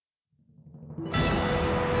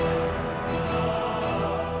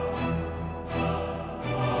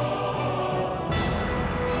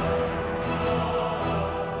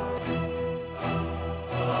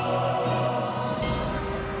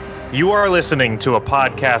You are listening to a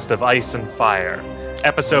podcast of Ice and Fire,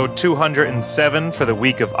 episode 207 for the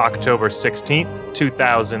week of October 16th,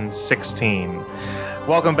 2016.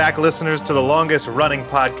 Welcome back, listeners, to the longest-running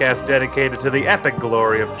podcast dedicated to the epic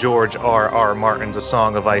glory of George R.R. Martin's A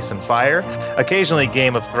Song of Ice and Fire, occasionally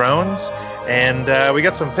Game of Thrones, and we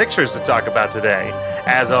got some pictures to talk about today.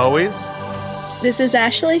 As always, this is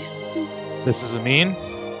Ashley. This is Amin.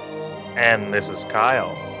 And this is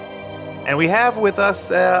Kyle. And we have with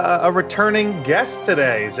us a returning guest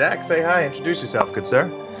today. Zach, say hi. Introduce yourself, good sir.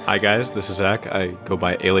 Hi, guys. This is Zach. I go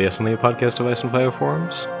by Alias on the podcast of Ice and Fire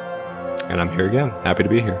forums. And I'm here again. Happy to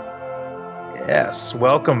be here. Yes,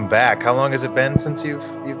 welcome back. How long has it been since you've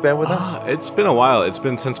been with us? It's been a while. It's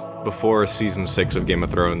been since before season 6 of Game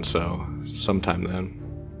of Thrones, so sometime then.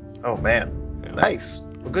 Oh, man. Yeah. Nice.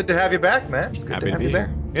 Well, good to have you back, man. Good Happy to have you back.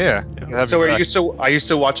 Yeah. So are you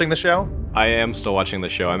still watching the show? I am still watching the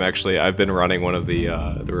show. I've been running one of the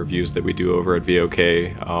reviews that we do over at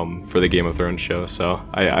VOK for the Game of Thrones show, so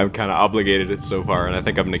I'm kind of obligated it so far, and I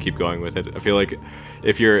think I'm going to keep going with it. I feel like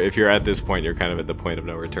if you're at this point, you're kind of at the point of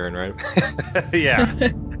no return, right?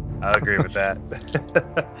 Yeah, I'll agree with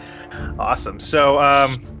that. Awesome. So,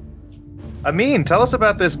 Amin, tell us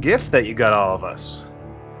about this gift that you got all of us.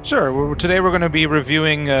 Sure. Today we're going to be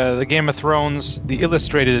reviewing the Game of Thrones, the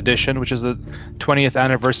Illustrated Edition, which is the 20th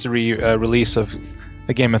anniversary release of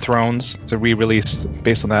the Game of Thrones. It's a re-release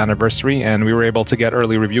based on the anniversary, and we were able to get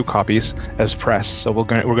early review copies as press. So we're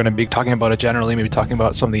going to be talking about it generally, maybe talking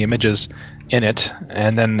about some of the images in it,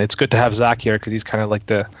 and then it's good to have Zach here because he's kind of like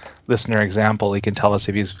the listener example. He can tell us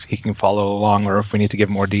if he can follow along or if we need to give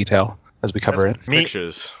more detail as we cover it.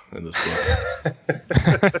 Pictures in this book.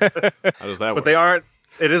 How does that work? But they aren't.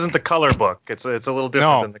 It isn't the color book. It's a little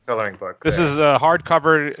different than the coloring book. This is a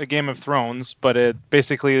hardcover Game of Thrones, but it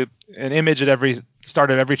basically an image at every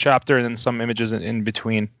start of every chapter, and then some images in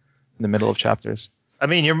between, in the middle of chapters. I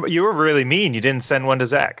mean, you were really mean. You didn't send one to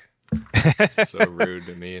Zach. So rude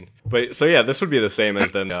to mean. But so yeah, this would be the same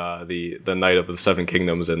as then the Night of the Seven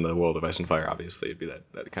Kingdoms in the World of Ice and Fire. Obviously, it'd be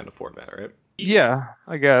that kind of format, right? Yeah,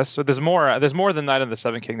 I guess. So there's more than Night of the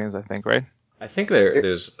Seven Kingdoms, I think, right? I think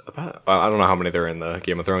there's about, I don't know how many there are in the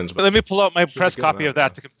Game of Thrones. But let me pull out my press copy of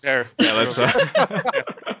that to compare. Yeah, let's.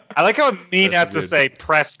 I like how Amin has to say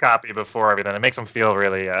press copy before everything. It makes him feel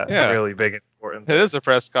really, really big and important. It is a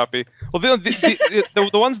press copy. Well,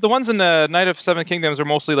 the ones in the Night of Seven Kingdoms are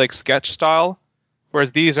mostly like sketch style,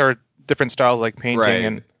 whereas these are different styles like painting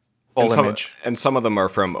and full image. And some of them are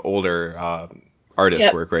from older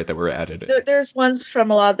artist work, right, that were added. There's ones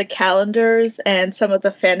from a lot of the calendars and some of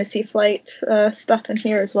the Fantasy Flight stuff in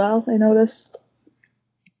here as well, I noticed.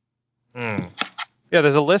 Yeah,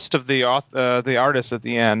 there's a list of the artists at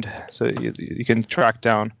the end, so you can track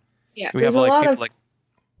down. Yeah, we there's have a lot of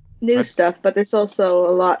new stuff, but there's also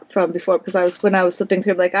a lot from before, because when I was flipping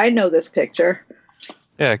through, I know this picture.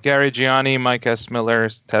 Yeah, Gary Gianni, Mike S. Miller,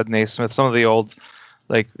 Ted Naismith, some of the old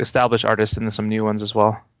established artists, and then some new ones as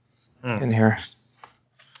well in here.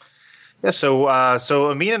 Yeah,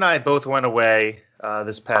 so Amin and I both went away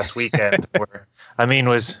this past weekend where Amin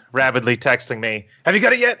was rapidly texting me, "Have you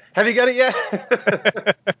got it yet? Have you got it yet?"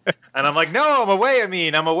 And I'm like, "No, I'm away,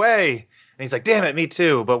 Amin, I'm away." And he's like, "Damn it, me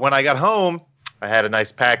too." But when I got home, I had a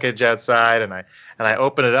nice package outside, and I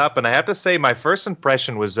opened it up, and I have to say my first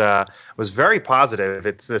impression was very positive.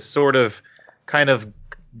 It's this sort of kind of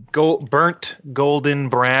burnt golden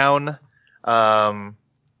brown. It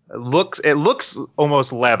looks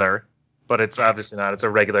almost leather. But it's obviously not. It's a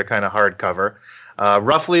regular kind of hardcover.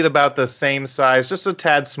 Roughly about the same size, just a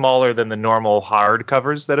tad smaller than the normal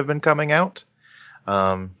hardcovers that have been coming out.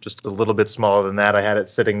 Just a little bit smaller than that. I had it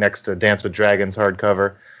sitting next to Dance with Dragons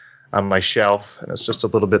hardcover on my shelf, and it's just a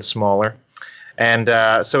little bit smaller. And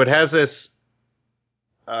so it has this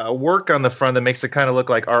work on the front that makes it kind of look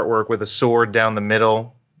like artwork with a sword down the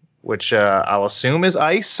middle, which I'll assume is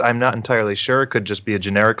ice. I'm not entirely sure. It could just be a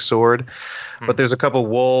generic sword. But there's a couple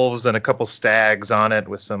wolves and a couple stags on it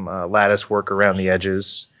with some lattice work around the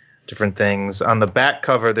edges, different things. On the back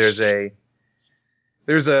cover, there's the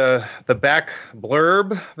back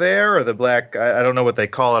blurb there, or the black, I don't know what they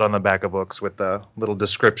call it on the back of books, with the little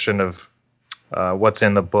description of what's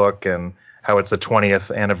in the book and how it's the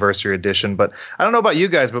 20th anniversary edition. But I don't know about you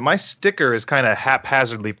guys, but my sticker is kind of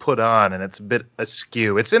haphazardly put on, and it's a bit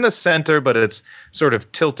askew. It's in the center, but it's sort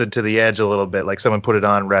of tilted to the edge a little bit, like someone put it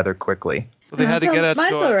on rather quickly. So they had to get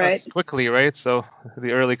it quickly, right? So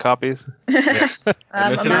the early copies. Yeah.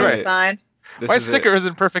 Mine's fine. My sticker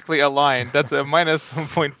isn't perfectly aligned. That's a minus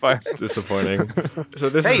 1.5. Disappointing. So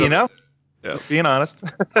this hey, is being honest.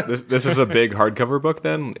 this is a big hardcover book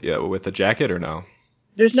then? Yeah, with a jacket or no?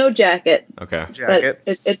 There's no jacket, Okay. Jacket.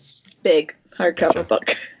 but it's big hardcover Gotcha.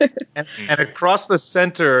 book. And across the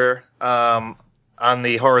center, on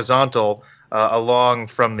the horizontal, along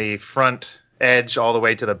from the front edge all the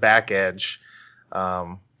way to the back edge,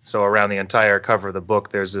 so around the entire cover of the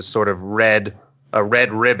book, there's this sort of red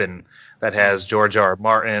ribbon that has George R. R.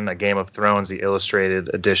 Martin, A Game of Thrones, the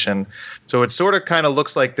illustrated edition. So it sort of kind of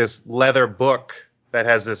looks like this leather book that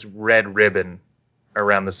has this red ribbon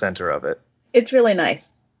around the center of it. It's really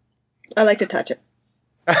nice. I like to touch it.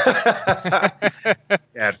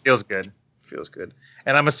 Yeah, it feels good. Feels good.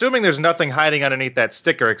 And I'm assuming there's nothing hiding underneath that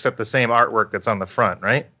sticker except the same artwork that's on the front,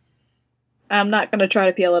 right? I'm not going to try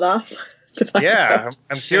to peel it off. to find Yeah, out.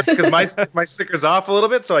 I'm curious because my sticker's off a little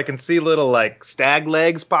bit, so I can see little like stag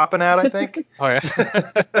legs popping out, I think. Oh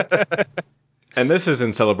yeah. And this is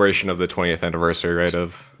in celebration of the 20th anniversary, right,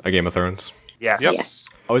 of A Game of Thrones? Yes. Yep.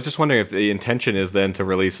 I was just wondering if the intention is then to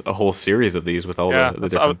release a whole series of these with all Yeah, the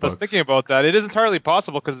that's- different I was books. thinking about that. It is entirely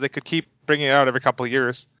possible because they could keep bringing it out every couple of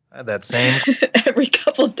years. That same. Every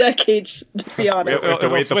couple decades, let's be We honest. have to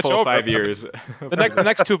It'll wait the switch full over. 5 years. The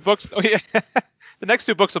next two books. Oh yeah. The next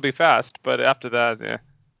two books will be fast, but after that, yeah.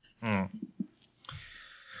 Hmm.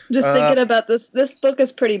 Just thinking about this. This book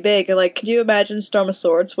is pretty big. Like, could you imagine Storm of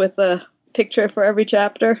Swords with a picture for every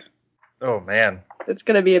chapter? Oh man. It's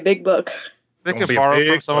going to be a big book. They It'll can be a borrow big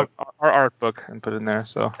from some of our art book and put it in there.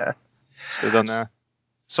 So should have done that.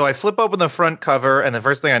 So I flip open the front cover, and the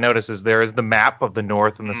first thing I notice is there is the map of the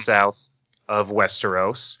north and the south of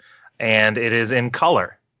Westeros, and it is in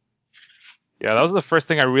color. Yeah, that was the first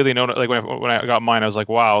thing I really noticed. Like when I got mine, I was like,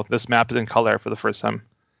 "Wow, this map is in color for the first time."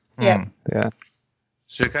 Yeah. Yeah.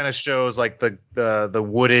 So it kind of shows like the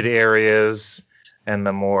wooded areas and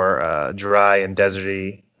the more dry and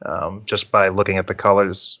deserty, just by looking at the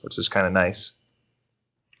colors, which is kind of nice.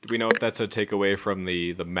 Do we know if that's a takeaway from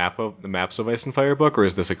the maps of Ice and Fire book, or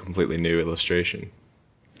is this a completely new illustration?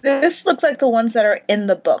 This looks like the ones that are in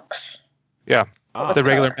the books. Yeah. Ah, The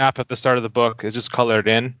regular color. map at the start of the book is just colored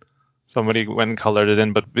in. Somebody went and colored it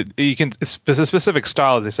in, but you can. It's a specific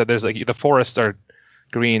style, as they said. There's like the forests are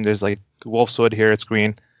green. There's like Wolfswood here. It's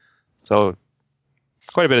green. So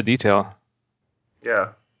quite a bit of detail. Yeah,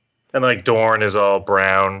 and like Dorne is all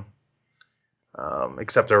brown,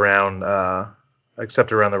 except around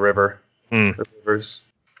the river. Hmm. The rivers.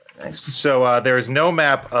 Nice. So there is no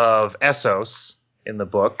map of Essos in the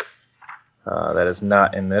book. That is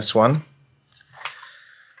not in this one.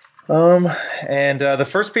 And the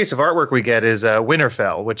first piece of artwork we get is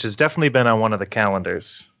Winterfell, which has definitely been on one of the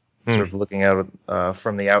calendars. Sort of looking out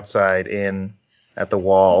from the outside in at the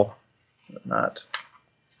wall. Not.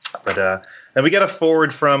 But then we get a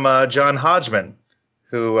forward from John Hodgman,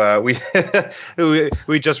 who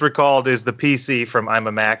we just recalled is the PC from I'm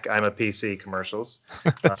a Mac, I'm a PC commercials.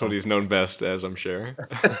 that's what he's known best as, I'm sure.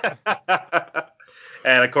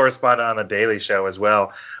 And a correspondent on the Daily Show as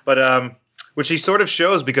well. But which he sort of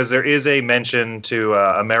shows because there is a mention to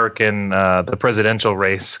the presidential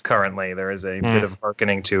race currently. There is a bit of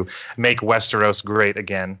hearkening to make Westeros great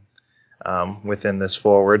again within this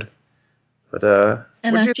forward. But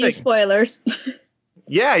And what'd a you few think? spoilers.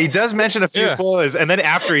 Yeah, he does mention a few Yeah. spoilers, and then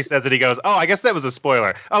after he says it, he goes, "Oh, I guess that was a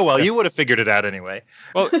spoiler. Oh well, you would have figured it out anyway."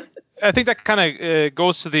 Well, I think that kind of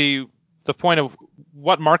goes to the point of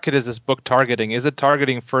what market is this book targeting? Is it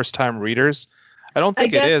targeting first-time readers? I don't I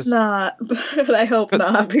think it guess is. not, but I hope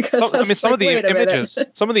not because Some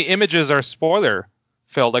of the images are spoiler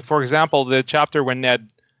filled. Like for example, the chapter when Ned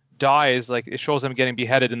dies, like it shows him getting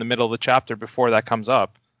beheaded in the middle of the chapter before that comes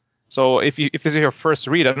up. So if this is your first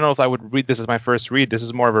read, I don't know if I would read this as my first read. This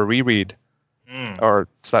is more of a reread or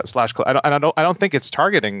slash. I don't think it's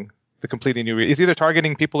targeting the completely new read. It's either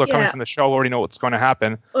targeting people who are coming Yeah. from the show who already know what's going to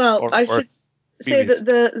happen. Well, I should say that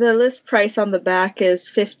the list price on the back is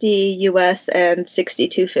 $50 US and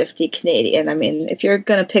 $62.50 Canadian. I mean, if you're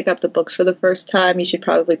going to pick up the books for the first time, you should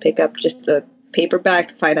probably pick up just the paperback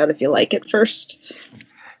to find out if you like it first.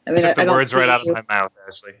 I mean, Took I the don't words see right out of you- my mouth,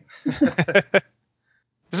 Ashley.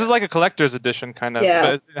 This is like a collector's edition kind of. Yeah.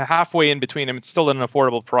 But it's halfway in between them. It's still at an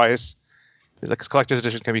affordable price. It's like a collector's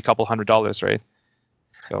edition can be a couple $100s, right?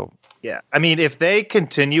 So Yeah, I mean, if they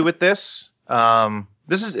continue with this,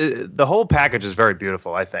 this is the whole package is very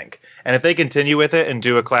beautiful, I think. And if they continue with it and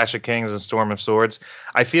do a Clash of Kings and Storm of Swords,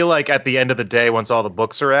 I feel like at the end of the day, once all the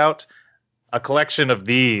books are out, a collection of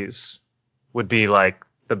these would be like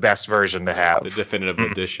the best version to have. The definitive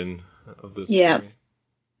edition of the Yeah. story.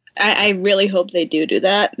 I really hope they do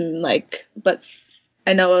that, and but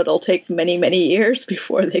I know it'll take many, many years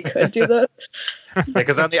before they could do that.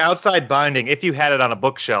 Because on the outside binding, if you had it on a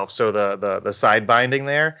bookshelf, so the side binding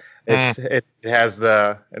there, it has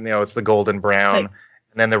it's the golden brown,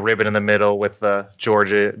 And then the ribbon in the middle with the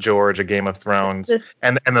George, a Game of Thrones,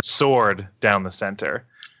 and the sword down the center.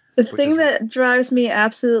 The thing that drives me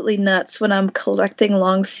absolutely nuts when I'm collecting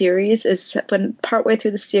long series is when partway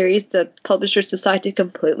through the series, the publishers decide to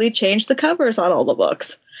completely change the covers on all the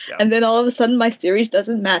books. Yeah. And then all of a sudden my series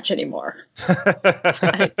doesn't match anymore.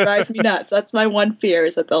 It drives me nuts. That's my one fear,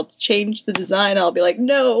 is that they'll change the design. I'll be like,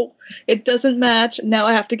 no, it doesn't match. Now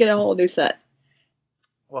I have to get a whole new set.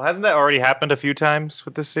 Well, hasn't that already happened a few times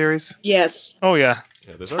with this series? Yes. Oh, yeah.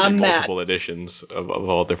 Yeah, there's already multiple editions of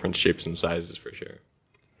all different shapes and sizes for sure.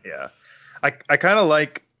 Yeah, I kind of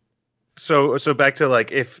like, so back to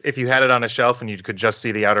like if you had it on a shelf and you could just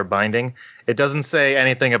see the outer binding, it doesn't say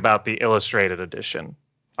anything about the illustrated edition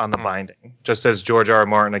on the binding. It just says George R. R.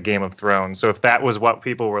 Martin, A Game of Thrones. So if that was what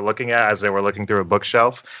people were looking at as they were looking through a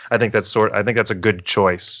bookshelf, I think that's a good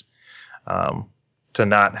choice, to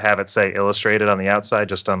not have it say illustrated on the outside,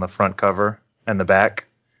 just on the front cover and the back.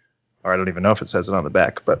 Or I don't even know if it says it on the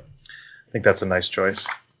back, but I think that's a nice choice.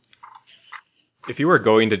 If you were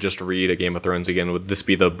going to just read A Game of Thrones again, would this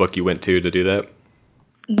be the book you went to do that?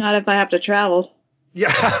 Not if I have to travel.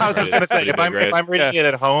 Yeah, I was just going to say, if I'm reading it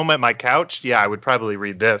at home at my couch, I would probably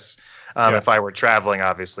read this. If I were traveling,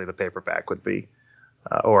 obviously the paperback would be,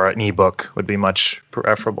 or an ebook would be much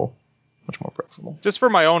preferable. Much more preferable. Just for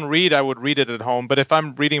my own read, I would read it at home. But if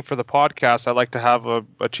I'm reading for the podcast, I like to have a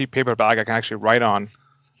cheap paperback I can actually write on,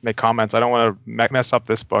 make comments. I don't want to mess up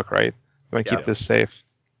this book, right? I want to keep this safe.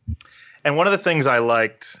 And one of the things I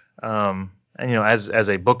liked, and as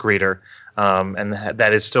a book reader, and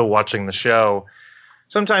that is still watching the show,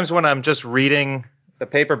 sometimes when I'm just reading the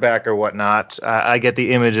paperback or whatnot, I get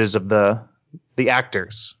the images of the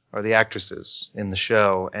actors or the actresses in the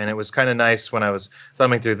show, and it was kind of nice when I was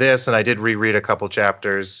thumbing through this, and I did reread a couple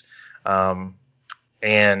chapters,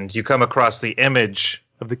 and you come across the image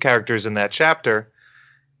of the characters in that chapter.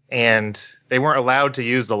 And they weren't allowed to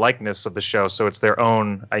use the likeness of the show, so it's their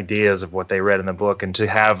own ideas of what they read in the book. And to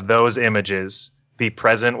have those images be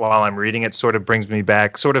present while I'm reading it sort of brings me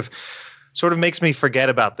back, sort of makes me forget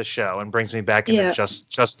about the show and brings me back into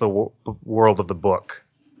just the world of the book,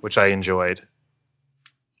 which I enjoyed.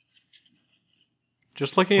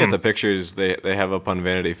 Just looking at the pictures they have up on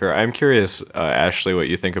Vanity Fair, I'm curious, Ashley, what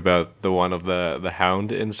you think about the one of the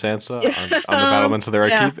Hound in Sansa on the battlements of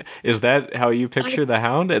the Keep. Is that how you picture the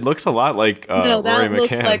Hound? It looks a lot like no, Rory that McCann.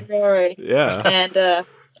 looks like Rory. Yeah. And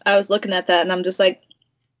I was looking at that, and I'm just like,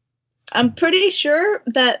 I'm pretty sure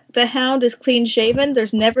that the Hound is clean shaven.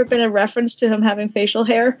 There's never been a reference to him having facial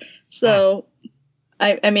hair. So,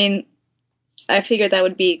 I mean, I figured that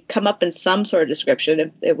would come up in some sort of description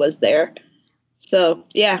if it was there. So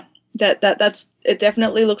yeah, that's it.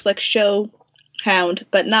 Definitely looks like show Hound,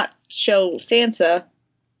 but not show Sansa.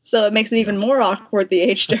 So it makes it even more awkward, the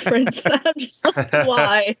age difference. I'm just like,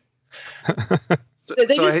 why?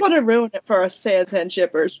 They just want to ruin it for us Sansa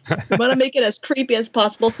shippers. We want to make it as creepy as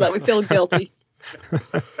possible so that we feel guilty.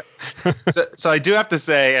 So I do have to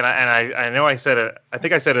say, and I know I said it. I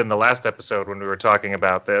think I said it in the last episode when we were talking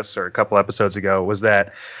about this, or a couple episodes ago, was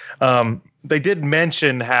that they did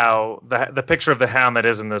mention how the picture of the Hound that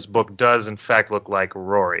is in this book does in fact look like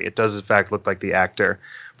Rory. It does in fact look like the actor.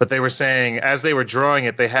 But they were saying as they were drawing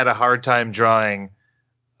it, they had a hard time drawing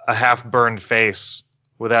a half-burned face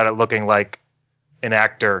without it looking like an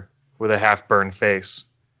actor with a half-burned face.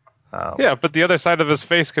 Yeah, but the other side of his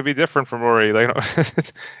face could be different from Rory.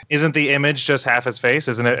 Isn't the image just half his face?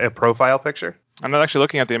 Isn't it a profile picture? I'm not actually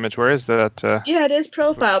looking at the image. Where is that? Yeah, it is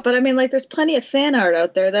profile. But I mean, there's plenty of fan art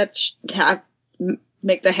out there that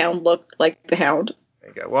make the Hound look like the Hound.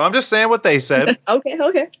 There you go. Well, I'm just saying what they said. Okay.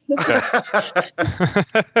 So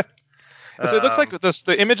it looks like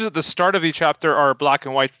the images at the start of each chapter are black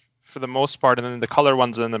and white for the most part, and then the color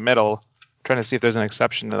ones in the middle. I'm trying to see if there's an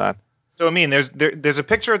exception to that. So, I mean, there's a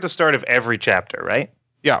picture at the start of every chapter, right?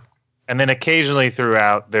 Yeah. And then occasionally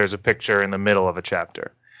throughout, there's a picture in the middle of a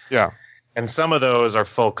chapter. Yeah. And some of those are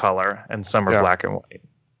full color, and some are black and white.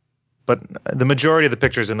 But the majority of the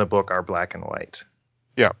pictures in the book are black and white.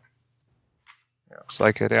 Yeah. Looks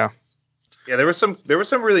like it, yeah. Yeah, there were some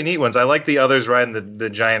really neat ones. I like the others riding the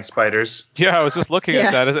giant spiders. Yeah, I was just looking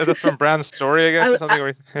at that. Is that from Bran's story, I guess, or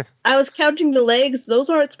something? I was counting the legs. Those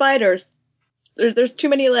aren't spiders. There's too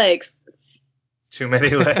many legs. Too many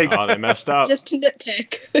legs. Oh, they messed up. Just to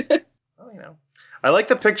nitpick. Well, I like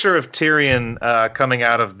the picture of Tyrion coming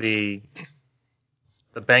out of the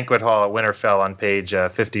banquet hall at Winterfell on page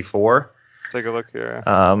 54. Take a look here.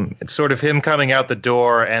 It's sort of him coming out the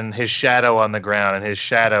door and his shadow on the ground, and his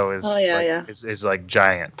shadow is is like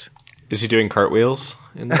giant. Is he doing cartwheels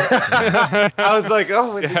in there? I was like,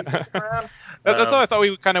 is he around? That's what I thought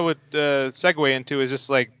we kind of would segue into, is just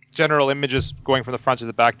like general images going from the front to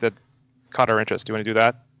the back that caught our interest. Do you want to do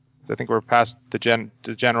that? I think we're past the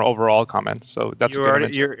general overall comments, so that's you're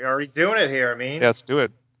already doing it here. I mean, yeah, let's do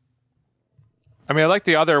it. I mean, I like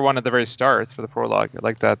the other one at the very start for the prologue. I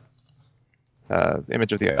like that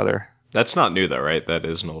image of the other. That's not new, though, right? That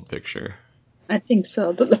is an old picture. I think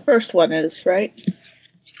so. The first one is, right?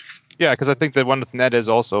 Yeah, because I think the one with Ned is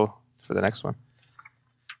also for the next one.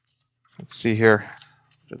 Let's see here.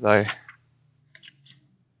 Did I?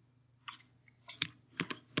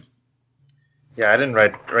 Yeah, I didn't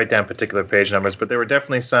write down particular page numbers, but there were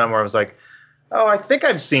definitely some where I was like, oh, I think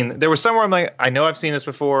I've seen... There was some where I'm like, I know I've seen this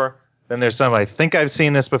before. Then there's some I think I've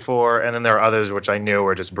seen this before. And then there are others which I knew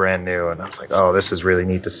were just brand new. And I was like, oh, this is really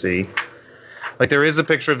neat to see. Like, there is a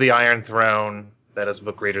picture of the Iron Throne that us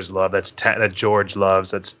book readers love. That George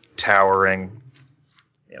loves. That's towering,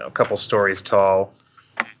 a couple stories tall.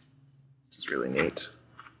 It's really neat.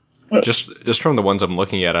 Just from the ones I'm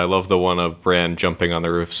looking at, I love the one of Bran jumping on the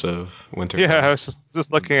roofs of Winterfell. Yeah, I was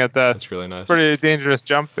just looking at that. That's really nice. It's a pretty dangerous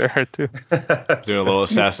jump there, too. Doing a little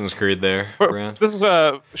Assassin's Creed there, Bran. This is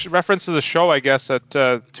a reference to the show, I guess, at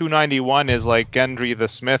 291 is like Gendry the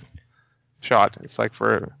Smith shot. It's like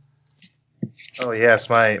for... Oh, yes,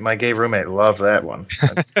 my gay roommate loved that one.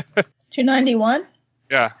 291?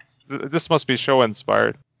 Yeah, this must be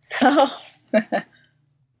show-inspired. Oh.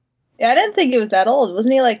 Yeah, I didn't think he was that old.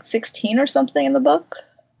 Wasn't he like 16 or something in the book?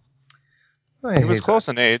 He was close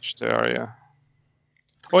in age to Arya.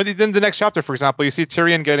 Well, then the next chapter, for example, you see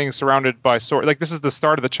Tyrion getting surrounded by sword. Like, this is the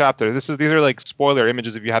start of the chapter. These are like spoiler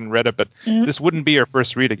images if you hadn't read it, but this wouldn't be your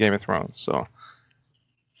first read of Game of Thrones.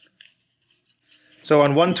 So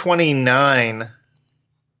on 129,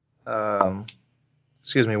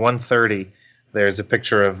 130, there's a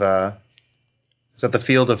picture of, is that the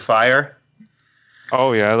Field of Fire?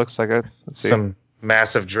 Oh, yeah, it looks like it. Let's see. Some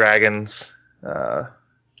massive dragons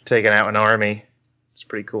taking out an army. It's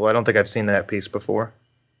pretty cool. I don't think I've seen that piece before.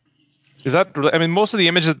 Is that... I mean, most of the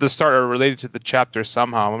images at the start are related to the chapter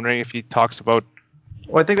somehow. I'm wondering if he talks about...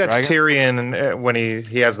 Well, I think that's dragons? Tyrion when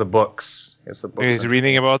he has the books. He has the books. He's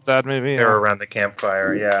reading about that, maybe? They're around the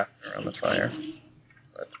campfire, yeah. Around the fire.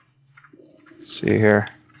 But, let's see here.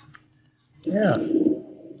 Yeah.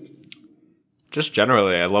 Just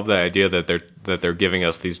generally, I love the idea that they're giving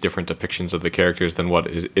us these different depictions of the characters than what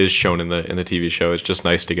is shown in the TV show. It's just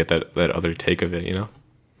nice to get that other take of it,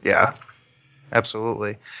 Yeah,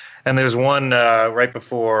 absolutely. And there's one right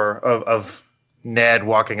before of Ned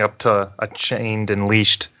walking up to a chained and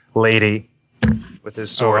leashed lady with his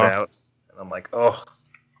sword out, and I'm like, oh,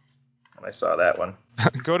 when I saw that one.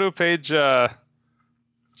 Go to page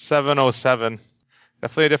 707.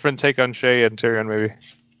 Definitely a different take on Shay and Tyrion, maybe.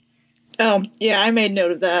 Oh, yeah, I made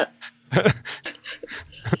note of that.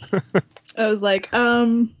 I was like,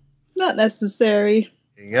 not necessary.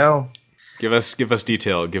 There you go. Give us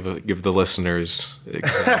detail. Give the listeners.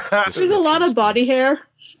 There's a lot of body hair.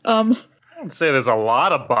 I wouldn't say there's a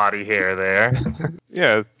lot of body hair there.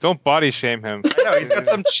 Yeah, don't body shame him. I know, he's got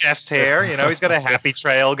some chest hair. He's got a happy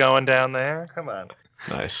trail going down there. Come on.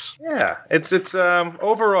 Nice. Yeah, it's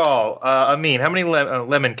overall. Amin, how many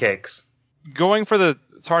lemon cakes? Going for the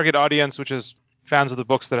target audience, which is fans of the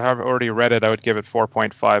books that have already read it, I would give it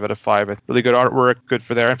 4.5 out of 5. It's really good artwork, good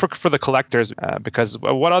for there, and for the collectors, because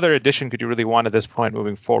what other edition could you really want at this point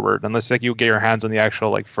moving forward, unless you get your hands on the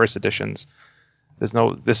actual first editions?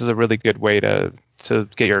 This is a really good way to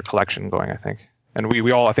get your collection going, I think, and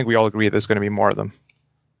we all agree there's going to be more of them.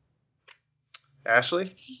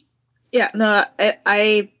 Ashley? Yeah, no,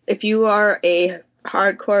 I if you are a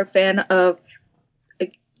hardcore fan of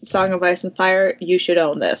Song of Ice and Fire, you should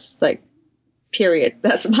own this. Period.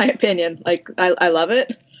 That's my opinion. I love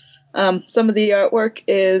it. Some of the artwork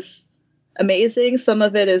is amazing. Some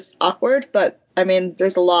of it is awkward, but I mean, there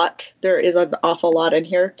is an awful lot in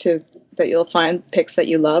here that you'll find pics that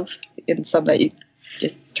you love, and some that you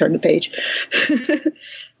just turn the page.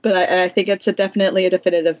 But I think it's definitely a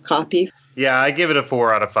definitive copy. Yeah, I give it a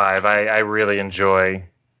 4 out of 5. I really enjoy.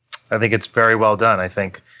 I think it's very well done. I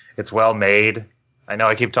think it's well made. I know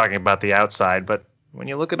I keep talking about the outside, but when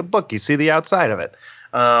you look at a book, you see the outside of it.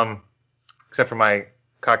 Except for my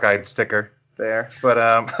cockeyed sticker there.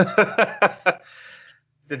 But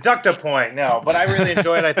deduct a point. No, but I really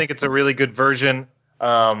enjoy it. I think it's a really good version.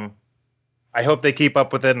 I hope they keep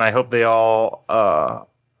up with it, and I hope they all.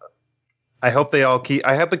 I hope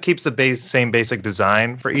it keeps the same basic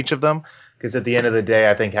design for each of them, because at the end of the day,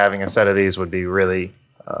 I think having a set of these would be really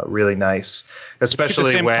really nice,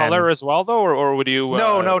 especially the same when color as well, though, or would you?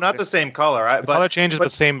 No, not the same color. Color changes,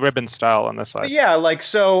 but same ribbon style on this side. Yeah, like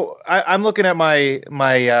so. I'm looking at my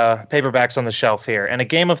paperbacks on the shelf here, and A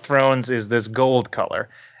Game of Thrones is this gold color,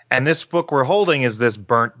 and this book we're holding is this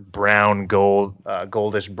burnt brown,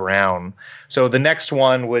 goldish brown. So the next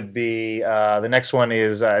one would be the next one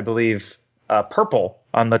is I believe purple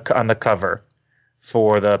on the cover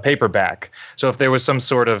for the paperback. So if there was some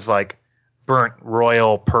sort of like burnt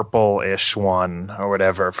royal purple-ish one or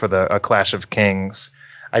whatever for A Clash of Kings,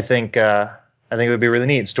 I think it would be really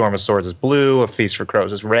neat. Storm of Swords is blue, A Feast for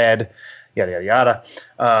Crows is red, yada yada yada.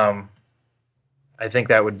 I think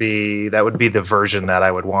that would be the version that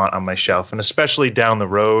I would want on my shelf, and especially down the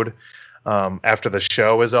road after the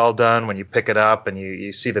show is all done, when you pick it up and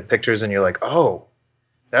you see the pictures and you're like, oh,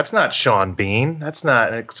 that's not Sean Bean. That's not.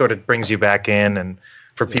 And it sort of brings you back in, and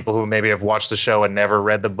for people who maybe have watched the show and never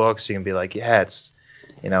read the books, you can be like, yeah, it's,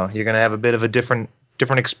 you're going to have a bit of a different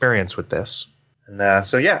experience with this. And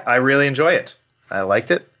so, yeah, I really enjoy it. I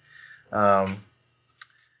liked it.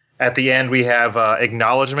 At the end, we have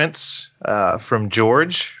acknowledgments from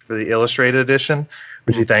George for the illustrated edition,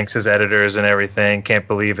 which he thanks his editors and everything. Can't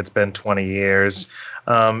believe it's been 20 years.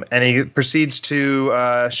 And he proceeds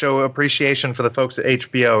to show appreciation for the folks at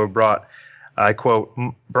HBO who brought, I quote,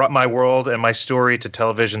 brought my world and my story to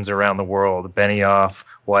televisions around the world. Benioff,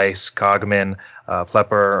 Weiss, Cogman,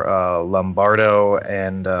 Plepper, Lombardo,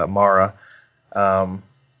 and Mara.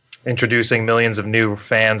 Introducing millions of new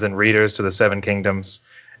fans and readers to the Seven Kingdoms,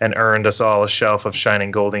 and earned us all a shelf of shining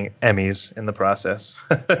golden Emmys in the process.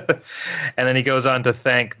 And then he goes on to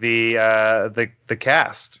thank the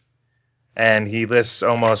cast, and he lists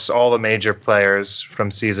almost all the major players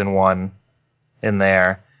from season 1 in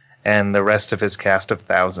there, and the rest of his cast of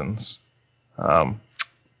thousands.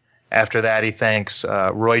 After that, he thanks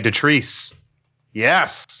Roy Dotrice,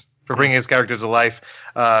 yes, for bringing his characters to life,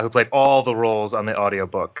 who played all the roles on the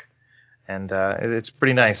audiobook. And it's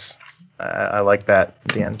pretty nice. I like that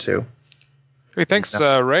at the end, too. Hey, thanks,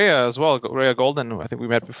 Rhea, as well. Rhea Golden, I think we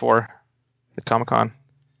met before at Comic-Con.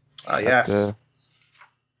 Yes.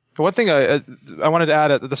 One thing I wanted to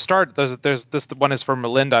add at the start, there's this one is for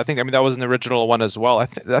Melinda. That was an original one as well. I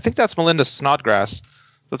think that's Melinda Snodgrass.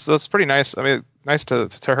 That's pretty nice. Nice to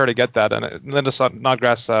her to get that. And Melinda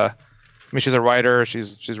Snodgrass, she's a writer.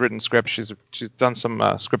 She's written scripts. She's done some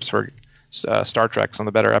scripts for Star Trek, some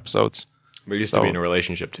of the better episodes. We used to be in a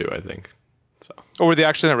relationship too, I think. So. Oh, were they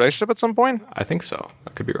actually in a relationship at some point? I think so. I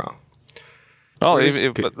could be wrong. Well, that's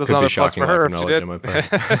another plus for her if she did. Well,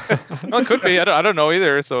 it could be. I don't know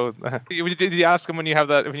either. So, did you ask him when you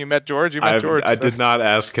met George? You met George. I did not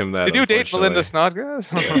ask him that. Did you date Melinda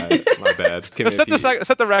Snodgrass? Yeah, my bad.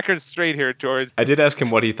 Set the record straight here, George. I did ask him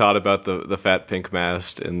what he thought about the fat pink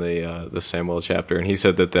mast in the Samuel chapter, and he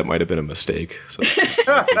said that might have been a mistake. So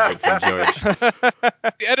that's good from George.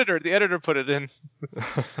 The editor put it in.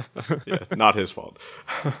 Yeah, not his fault.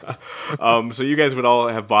 So you guys would all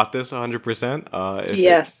have bought this 100%.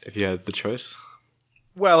 Yes. If you had the choice.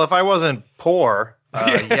 Well, if I wasn't poor,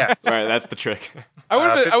 yes. Right, that's the trick.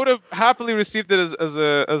 I would have happily received it as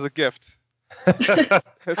a gift.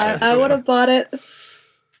 I would have bought it.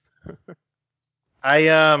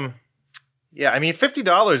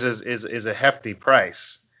 $50 is a hefty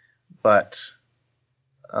price, but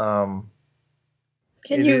can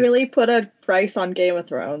you really put a price on Game of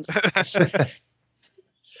Thrones?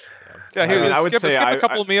 Yeah, I would skip a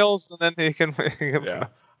couple meals, and then he can. Yeah,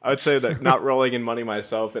 I would say that not rolling in money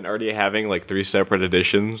myself and already having like 3 separate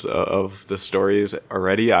editions of the stories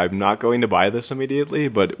already, I'm not going to buy this immediately.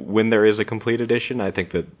 But when there is a complete edition, I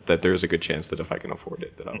think that there is a good chance that if I can afford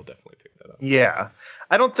it, that I will definitely pick that up. Yeah,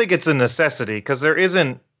 I don't think it's a necessity because there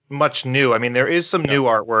isn't much new. There is some new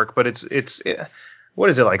artwork, but it's what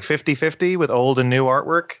is it, like 50-50 with old and new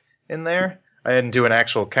artwork in there? I didn't do an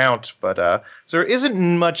actual count, but so there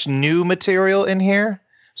isn't much new material in here.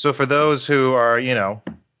 So for those who are,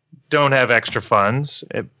 don't have extra funds,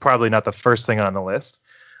 probably not the first thing on the list.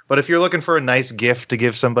 But if you're looking for a nice gift to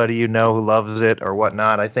give somebody who loves it or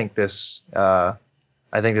whatnot, I think this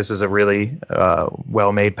is a really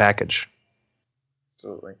well-made package.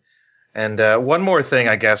 Absolutely. And one more thing,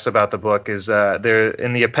 I guess, about the book is there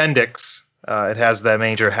in the appendix, it has the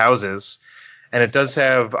major houses. And it does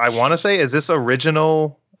have, I want to say, is this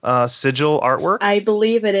original sigil artwork? I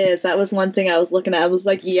believe it is. That was one thing I was looking at. I was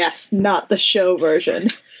like, yes, not the show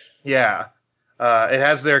version. Yeah. It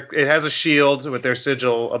has a shield with their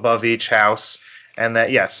sigil above each house. And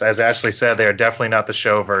that, yes, as Ashley said, they are definitely not the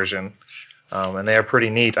show version. And they are pretty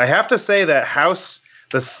neat. I have to say that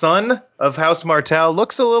the son of House Martell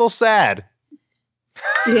looks a little sad.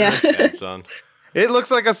 Yeah. Sad son. It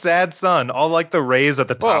looks like a sad sun. All like the rays at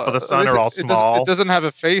the top of the sun are all small. It doesn't have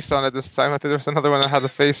a face on it this time. I think there's another one that had a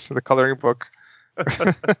face in the coloring book.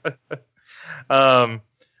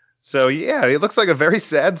 So yeah, it looks like a very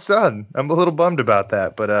sad sun. I'm a little bummed about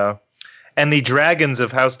that, but and the dragons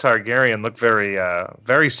of House Targaryen look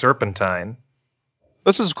very serpentine.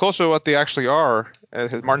 This is closer to what they actually are.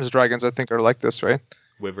 Martin's dragons, I think, are like this, right?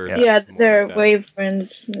 Wyvern. Yeah, they're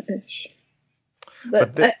wyverns.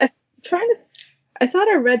 But I thought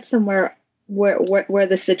I read somewhere where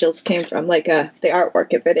the sigils came from, like the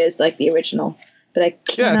artwork, if it is like the original. But I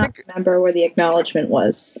cannot remember where the acknowledgement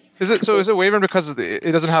was. Is it wyvern because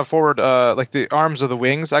it doesn't have forward like the arms or the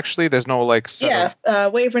wings? Actually, there's no like set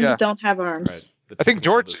of... wyverns don't have arms. Right. I think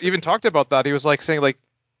George even talked about that. He was like saying like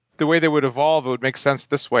the way they would evolve, it would make sense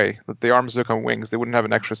this way, that the arms become wings. They wouldn't have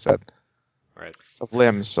an extra set of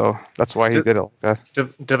limbs, so that's why he did it like that.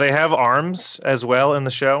 Do they have arms as well in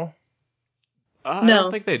the show? No. I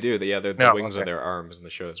don't think they do. The wings are their arms in the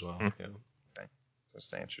show as well. Yeah. Okay. So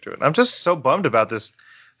staying true to it. I'm just so bummed about this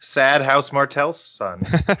sad House Martell son.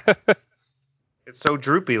 It's so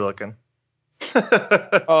droopy looking.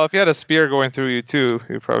 Oh, if you had a spear going through you too,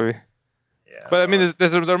 you'd probably... Yeah. But I mean,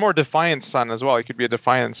 there's a more defiant son as well. He could be a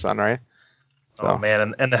defiant son, right? So. Oh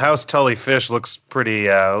man, and the House Tully fish looks pretty.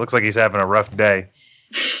 Looks like he's having a rough day.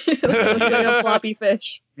 Looks like a floppy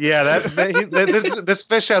fish. Yeah, this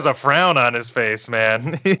fish has a frown on his face,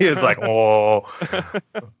 man. He is like, oh,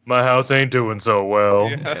 my house ain't doing so well.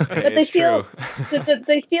 Yeah. But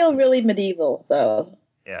they feel really medieval, though.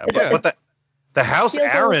 Yeah, but the House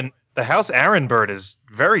Aaron, the House Aaron bird is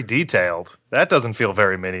very detailed. That doesn't feel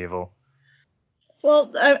very medieval.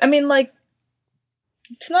 Well, I mean, like,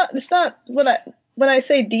 it's not when I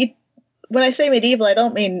say medieval, I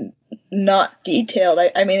don't mean not detailed.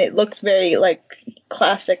 I mean, it looks very like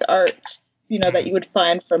classic art, that you would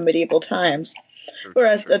find from medieval times.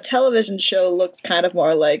 Whereas a television show looks kind of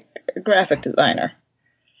more like a graphic designer.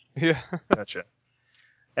 Yeah. Gotcha.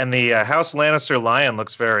 And the House Lannister lion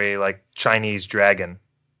looks very like Chinese dragon.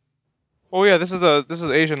 Oh yeah, this is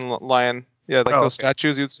Asian lion. Yeah, like those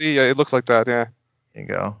statues you'd see. Yeah, it looks like that. Yeah. There you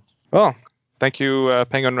go. Well, thank you,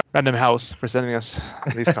 Penguin Random House, for sending us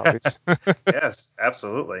these copies. Yes,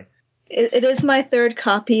 absolutely. It is my third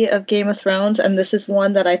copy of Game of Thrones, and this is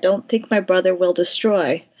one that I don't think my brother will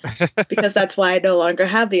destroy, because that's why I no longer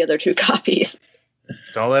have the other two copies.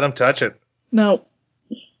 Don't let him touch it. No.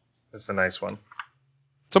 It's a nice one.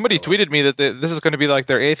 Somebody tweeted me that this is going to be like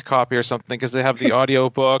their 8th copy or something, because they have the audio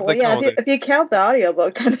book. Well, yeah, if you count the audio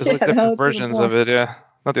book. There's like different versions of it, yeah.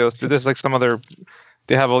 Not the others. There's like some other...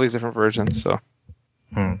 They have all these different versions, so...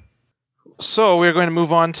 So we're going to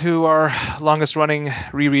move on to our longest-running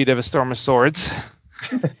reread of A Storm of Swords.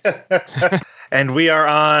 And we are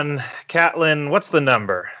on Catelyn... What's the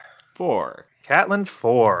number? 4. Catelyn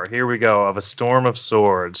 4. Here we go, of A Storm of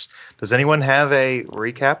Swords. Does anyone have a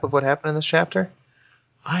recap of what happened in this chapter?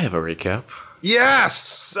 I have a recap.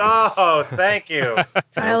 Yes! Oh, thank you.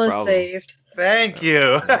 Kyle is saved. Thank you.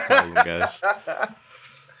 No problem, guys.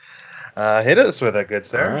 Hit us with it, good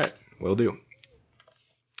sir. All right, will do.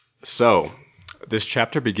 So, this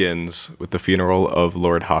chapter begins with the funeral of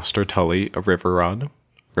Lord Hoster Tully of Riverrod.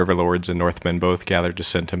 Riverlords and Northmen both gather to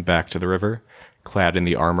send him back to the river, clad in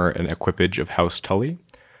the armor and equipage of House Tully.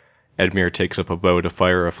 Edmure takes up a bow to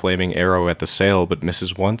fire a flaming arrow at the sail, but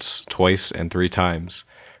misses once, twice, and 3 times.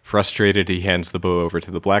 Frustrated, he hands the bow over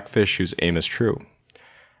to the Blackfish, whose aim is true.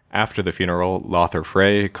 After the funeral, Lothar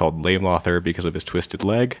Frey, called Lame Lothar because of his twisted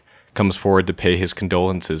leg, comes forward to pay his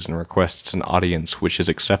condolences and requests an audience, which is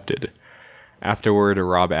accepted. Afterward,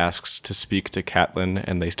 Robb asks to speak to Catelyn,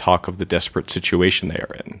 and they talk of the desperate situation they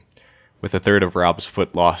are in. With a third of Robb's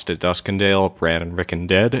foot lost at Duskendale, Bran and Rickon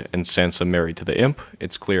dead, and Sansa married to the Imp,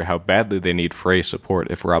 it's clear how badly they need Frey support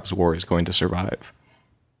if Robb's war is going to survive.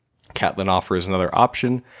 Catelyn offers another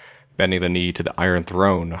option, bending the knee to the Iron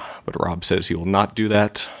Throne, but Robb says he will not do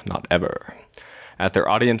that, not ever. At their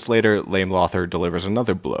audience later, Lame Lothar delivers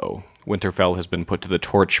another blow. Winterfell has been put to the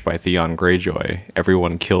torch by Theon Greyjoy,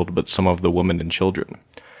 everyone killed but some of the women and children.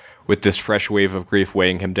 With this fresh wave of grief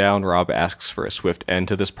weighing him down, Robb asks for a swift end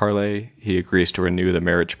to this parley. He agrees to renew the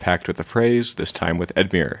marriage pact with the Freys, this time with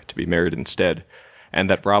Edmure, to be married instead, and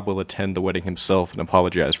that Robb will attend the wedding himself and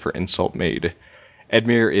apologize for insult made.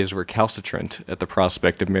 Edmure is recalcitrant at the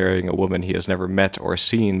prospect of marrying a woman he has never met or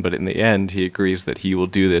seen, but in the end he agrees that he will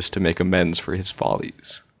do this to make amends for his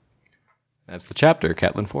follies. That's the chapter,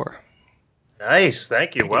 Catelyn 4. Nice,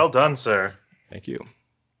 thank you. Well done, sir. Thank you.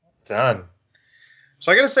 Done.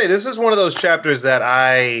 So I gotta say, this is one of those chapters that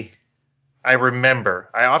I remember.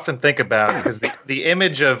 I often think about because the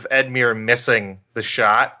image of Edmure missing the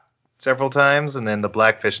shot several times, and then the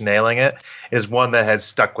Blackfish nailing it is one that has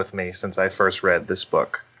stuck with me since I first read this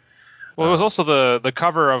book. Well, it was also the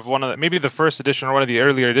cover of one of maybe the first edition or one of the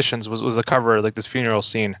earlier editions was the cover, like this funeral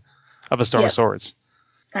scene of A Storm of Swords.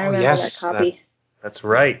 I remember that copy. That's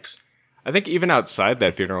right. I think even outside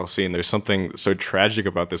that funeral scene, there's something so tragic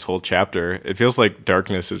about this whole chapter. It feels like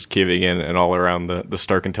darkness is caving in and all around the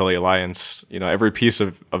Stark and Tully alliance. You know, every piece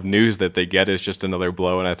of news that they get is just another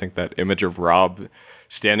blow, and I think that image of Robb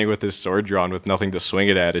standing with his sword drawn with nothing to swing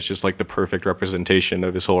it at is just like the perfect representation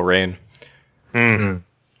of his whole reign. Mm-hmm.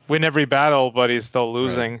 Win every battle, but he's still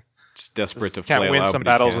losing. Right. Just desperate to can't flail win out, some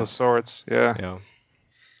battles with swords. Yeah.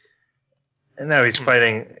 And now he's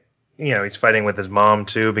fighting. You know, he's fighting with his mom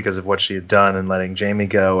too because of what she had done and letting Jaime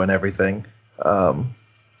go and everything.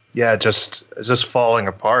 It's just falling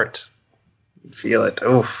apart. You feel it.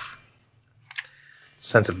 Oof.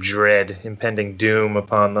 Sense of dread, impending doom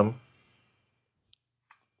upon them.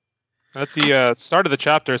 At the start of the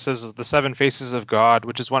chapter, it says the 7 faces of God,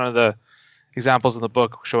 which is one of the examples in the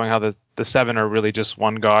book showing how the 7 are really just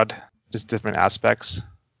one God, just different aspects.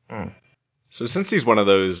 Mm. So since he's one of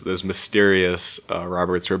those mysterious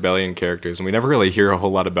Robert's Rebellion characters, and we never really hear a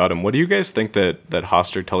whole lot about him, what do you guys think that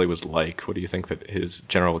Hoster Tully was like? What do you think that his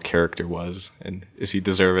general character was? And is he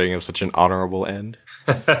deserving of such an honorable end?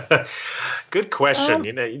 Good question.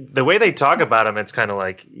 You know, the way they talk about him, it's kind of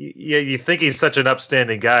like, you think he's such an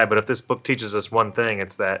upstanding guy, but if this book teaches us one thing,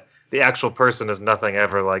 it's that the actual person is nothing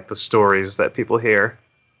ever like the stories that people hear.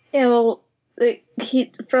 Yeah, well,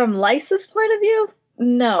 from Lysa's point of view,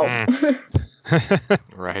 no.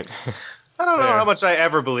 Right. I don't know how much I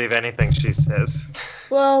ever believe anything she says.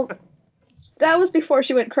 Well, that was before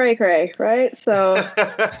she went cray-cray, right? So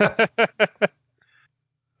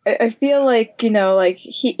I feel like, you know, like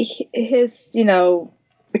his, you know,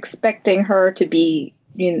 expecting her to be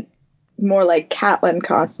more like Catelyn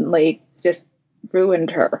constantly just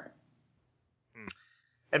ruined her.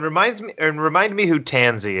 And remind me who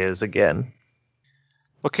Tansy is again.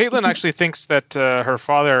 Well, Caitlin actually thinks that her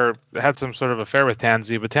father had some sort of affair with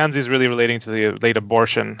Tansy, but Tansy's really relating to the late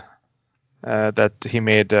abortion that he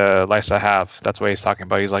made Lysa have. That's what he's talking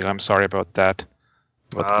about. He's like, I'm sorry about that,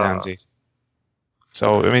 about the Tansy.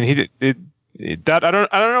 So, I mean, that I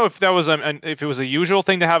don't know if that was if it was a usual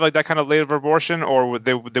thing to have like that kind of late of abortion, or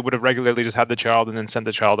they would have regularly just had the child and then sent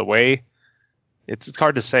the child away. It's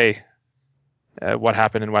hard to say what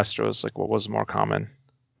happened in Westeros, like what was more common.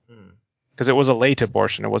 Because it was a late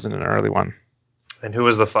abortion, it wasn't an early one. And who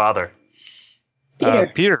was the father?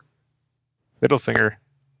 Peter. Littlefinger.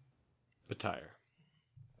 Retire.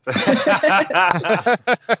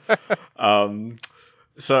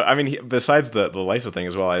 So, I mean, besides the Lysa thing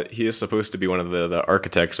as well, he is supposed to be one of the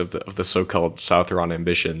architects of the so-called Southron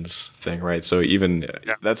ambitions thing, right? So even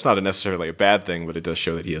that's not necessarily a bad thing, but it does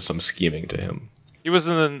show that he has some scheming to him. He was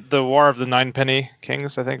in the War of the Ninepenny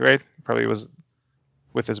Kings, I think, right? Probably was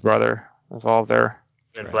with his brother involved there.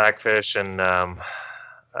 And right. Blackfish and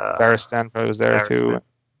Barristan probably was there too. Yeah,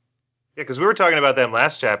 because we were talking about them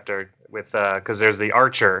last chapter with because there's the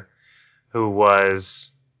archer who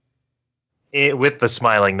was with the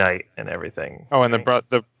Smiling Knight and everything. Oh, and the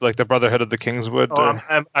Brotherhood of the Kingswood. Oh,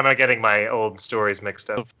 I'm getting my old stories mixed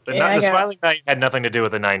up. The Smiling Knight had nothing to do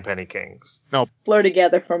with the Ninepenny Kings. No, blur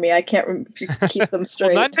together for me. I can't keep them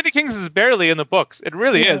straight. Well, Ninepenny Kings is barely in the books. It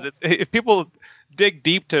really is. If people dig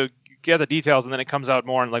deep to get the details, and then it comes out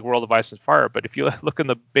more in like World of Ice and Fire. But if you look in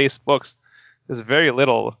the base books, there's very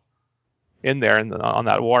little in there on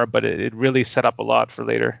that war. But it really set up a lot for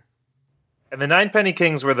later. And the Ninepenny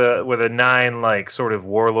Kings were the 9 like sort of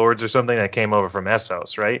warlords or something that came over from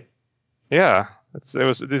Essos, right? Yeah,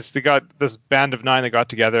 they got this band of 9 that got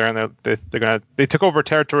together, and they took over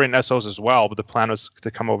territory in Essos as well. But the plan was to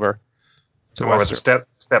come over to Westeros.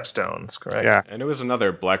 Stepstones, correct? Yeah, and it was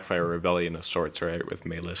another Blackfire rebellion of sorts, right? With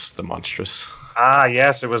Maelys the Monstrous. Ah,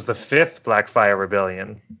 yes, it was the 5th Blackfire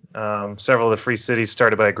rebellion. Several of the free cities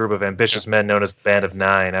started by a group of ambitious men known as the Band of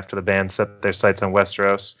 9. After the band set their sights on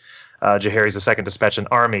Westeros, Jaehaerys II dispatched an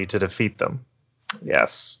army to defeat them.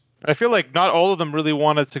 Yes. I feel like not all of them really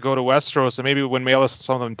wanted to go to Westeros, and maybe when Maelys,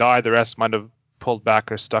 some of them died, the rest might have pulled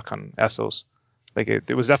back or stuck on Essos. Like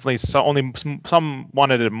it was definitely only some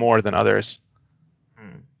wanted it more than others.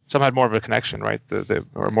 Some had more of a connection, right?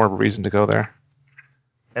 Or more of a reason to go there.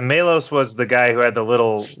 And Maelys was the guy who had the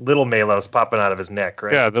little Maelys popping out of his neck,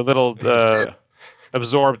 right? Yeah, the little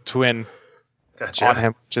absorbed twin on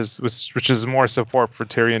him, which is more support for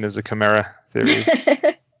Tyrion as a Chimera theory.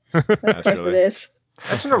 Of course it is.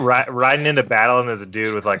 Imagine riding into battle and there's a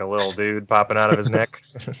dude with like a little dude popping out of his neck.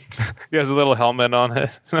 He has a little helmet on it.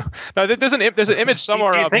 No, there's an image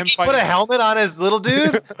somewhere you of think him he fighting. put a helmet on his little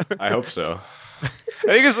dude? I hope so. I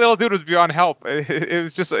think his little dude was beyond help. It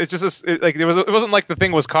was just like it wasn't like the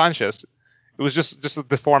thing was conscious. It was just a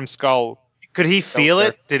deformed skull. Could he feel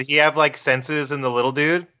it? Did he have like senses in the little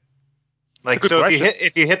dude? Like, so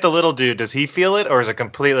if you hit the little dude, does he feel it, or is it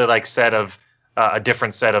completely like a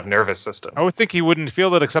different set of nervous system? I would think he wouldn't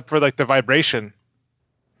feel it except for like the vibration,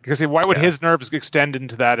 because why would his nerves extend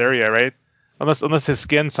into that area, right? Unless his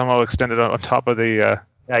skin somehow extended on top of the.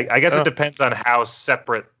 I guess it depends on how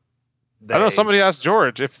separate. I don't know. Somebody asked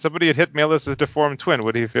George if somebody had hit Melis's deformed twin,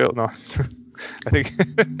 would he feel? No. I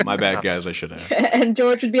think. My bad, guys. I should have. And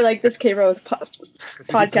George would be like, "This K-Row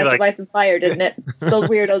podcast device is fired, isn't it? Still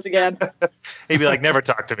weirdos again." He'd be like, "Never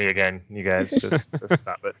talk to me again, you guys. Just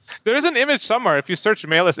stop it." There's an image somewhere. If you search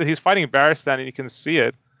Melis, he's fighting Barristan, and you can see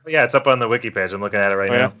it. Yeah, it's up on the wiki page. I'm looking at it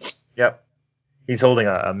right now. Yeah? Yep. He's holding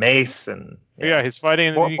a mace and. Yeah, he's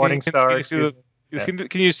fighting. Morningstar.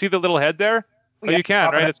 Can you see the little head there? Oh, you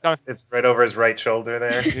can, right? It's right over his right shoulder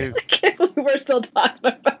there. I can't believe we're still talking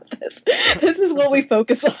about this. This is what we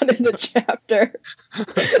focus on in the chapter.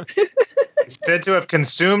 He's said to have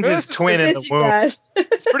consumed his twin in the womb.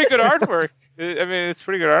 It's pretty good artwork. I mean, it's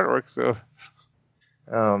pretty good artwork. So.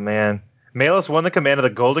 Oh man, Melis won the command of the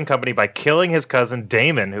Golden Company by killing his cousin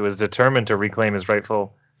Daemon, who was determined to reclaim his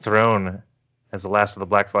rightful throne as the last of the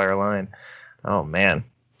Blackfire line. Oh man.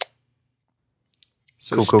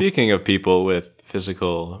 So speaking of people with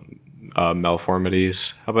physical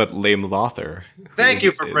malformities, how about Lame Lothar? Thank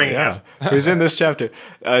you for bringing us. Who's in this chapter?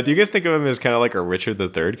 Do you guys think of him as kind of like a Richard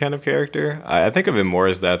III kind of character? I think of him more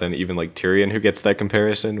as that than even like Tyrion, who gets that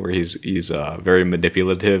comparison, where he's very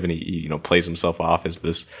manipulative and he plays himself off as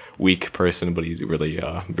this weak person, but he's really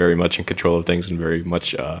very much in control of things and very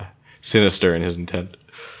much sinister in his intent.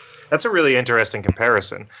 That's a really interesting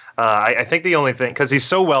comparison. I think the only thing, because he's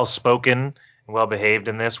so well spoken. Well behaved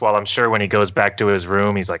in this, while I'm sure when he goes back to his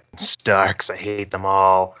room he's like, Starks, I hate them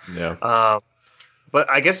all. Yeah. But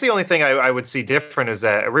I guess the only thing I would see different is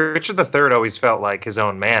that Richard III always felt like his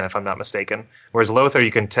own man, if I'm not mistaken, whereas Lothar,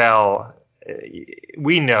 you can tell,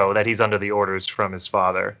 we know that he's under the orders from his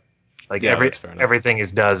father. Like everything he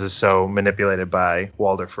does is so manipulated by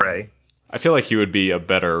Walder Frey. I feel like he would be a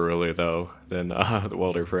better ruler though than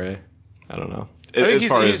Walder Frey. I don't know. I think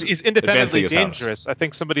he's independently dangerous. I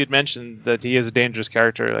think somebody had mentioned that he is a dangerous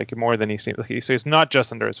character, like more than he seems. So he's not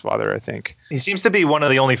just under his father. I think he seems to be one of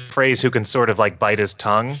the only Freys who can sort of like bite his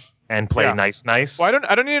tongue and play nice. Well,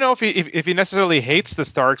 I don't even know if he necessarily hates the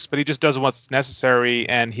Starks, but he just does what's necessary,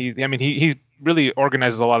 and he really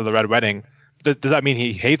organizes a lot of the Red Wedding. Does that mean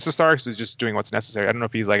he hates the Starks? Or he's just doing what's necessary. I don't know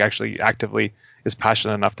if he's like actually actively is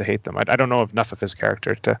passionate enough to hate them. I don't know enough of his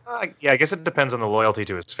character to. I guess it depends on the loyalty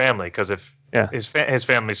to his family. Because if his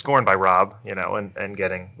family's scorned by Robb, and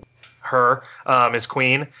getting her as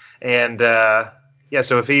queen, and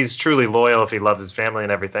so if he's truly loyal, if he loves his family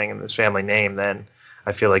and everything, and his family name, then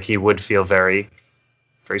I feel like he would feel very,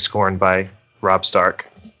 very scorned by Robb Stark.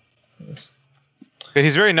 Yes. But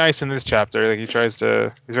he's very nice in this chapter. Like he's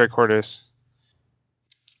very courteous.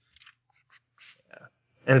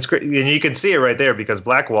 And it's great, and you can see it right there because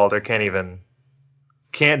Black Walder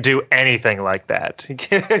can't do anything like that. He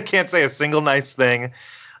can't say a single nice thing.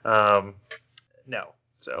 No.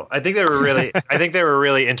 So I think they were a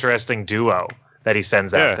really interesting duo that he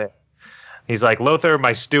sends out there. He's like, Lothar,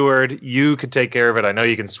 my steward, you could take care of it. I know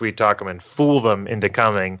you can sweet talk them and fool them into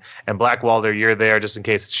coming. And Black Walder, you're there just in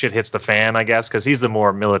case shit hits the fan, I guess, because he's the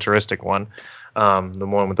more militaristic one, the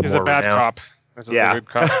one with the he's more a bad renown. cop. This is the good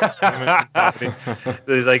cop.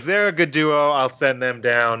 So he's like, they're a good duo. I'll send them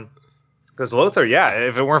down. Because Lothar,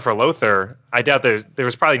 if it weren't for Lothar, I doubt there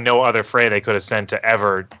was probably no other Frey they could have sent to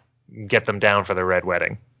ever get them down for the Red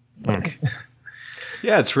Wedding.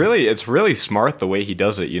 Yeah, it's really smart the way he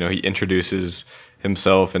does it. He introduces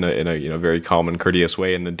himself in a very calm and courteous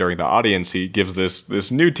way, and then during the audience he gives this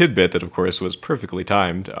new tidbit that of course was perfectly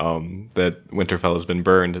timed, that Winterfell has been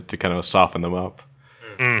burned, to kind of soften them up.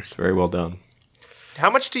 It's very well done. How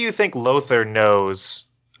much do you think Lothar knows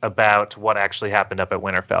about what actually happened up at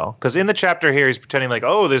Winterfell? Because in the chapter here, he's pretending like,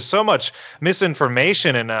 oh, there's so much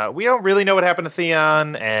misinformation, and we don't really know what happened to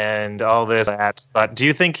Theon and all this. But do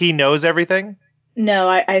you think he knows everything? No,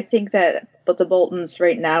 I think that the Boltons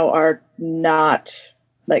right now are not,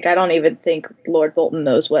 like, I don't even think Lord Bolton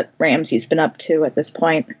knows what Ramsay's been up to at this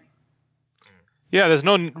point. Yeah, there's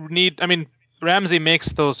no need. I mean, Ramsay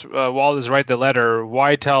makes those Walders write the letter.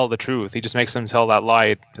 Why tell the truth? He just makes them tell that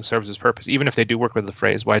lie. It serves his purpose. Even if they do work with the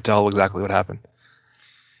Freys, why tell exactly what happened?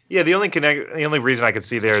 Yeah, the only reason I could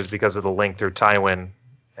see there is because of the link through Tywin,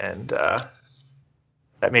 and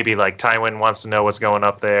that maybe like Tywin wants to know what's going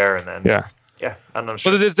up there, and then yeah, I'm not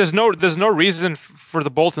sure. But there's no reason for the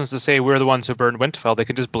Boltons to say we're the ones who burned Winterfell. They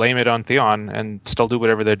can just blame it on Theon and still do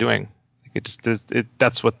whatever they're doing.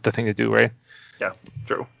 That's what the thing to do, right? Yeah,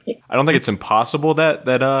 true. I don't think it's impossible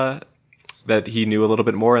that he knew a little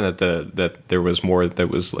bit more, and that there was more that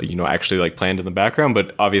was actually planned in the background.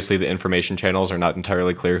 But obviously, the information channels are not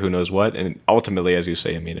entirely clear who knows what, and ultimately, as you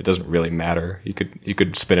say, I mean, it doesn't really matter. You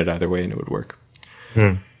could spin it either way, and it would work.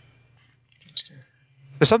 There's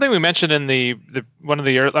something we mentioned in the one of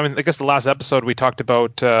the I guess the last episode we talked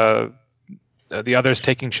about the others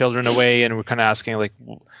taking children away, and we're kind of asking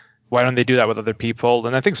why don't they do that with other people?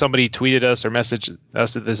 And I think somebody tweeted us or messaged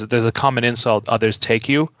us that there's a common insult: others take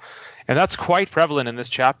you. And that's quite prevalent in this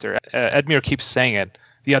chapter. Edmure keeps saying it.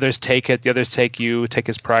 The others take it. The others take you, take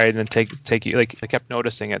his pride, and then take you. I kept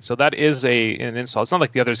noticing it. So that is an insult. It's not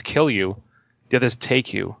like the others kill you. The others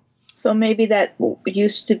take you. So maybe that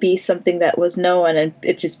used to be something that was known, and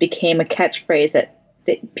it just became a catchphrase that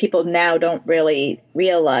people now don't really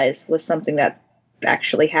realize was something that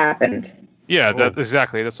actually happened. Yeah,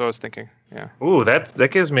 exactly. That's what I was thinking. Yeah. Ooh, that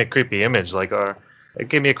gives me a creepy image. It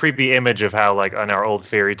gave me a creepy image of how, on our old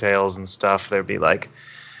fairy tales and stuff, there'd be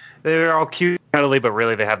they're all cute, cuddly, but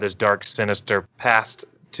really they have this dark, sinister past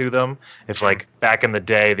to them. If, back in the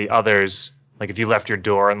day, the others, if you left your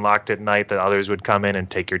door unlocked at night, the others would come in and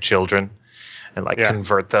take your children and,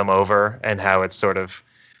 convert them over, and how it's sort of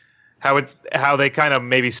how they kind of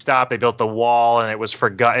maybe stopped. They built the wall, and it was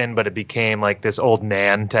forgotten, but it became this old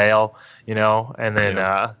Nan tale, and then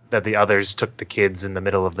that the others took the kids in the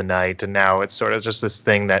middle of the night, and now it's sort of just this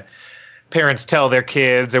thing that parents tell their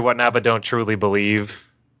kids or whatnot, but don't truly believe.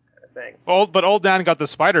 But old Dan got the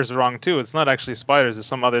spiders wrong too. It's not actually spiders; it's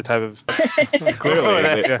some other type of. Clearly,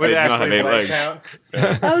 they do not have 8 legs.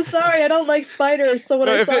 I'm sorry, I don't like spiders. So when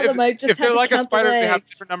I saw them, I just if had they're to like a count spider, the they have a legs.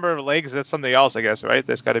 different number of legs. That's something else, I guess, right?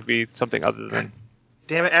 There's got to be something other than.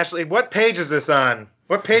 Damn it, Ashley! What page is this on?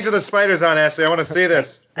 What page are the spiders on, Ashley? I want to see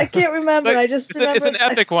this. I can't remember. I just remember. It's an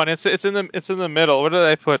epic one. It's in the middle. What did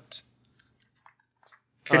I put?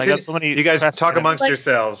 I got so many you guys talk amongst Like-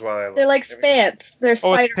 yourselves while I look. They're like spants. They're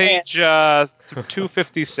Oh, it's spider page ants.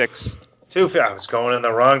 256. I was going in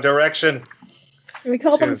the wrong direction. Can we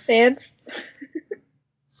call them spants?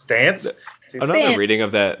 Stance? Another Spans. reading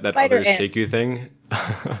of that Spider others ants. take you thing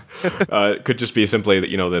could just be simply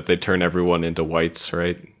that that they turn everyone into whites,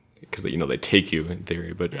 right? Because they take you in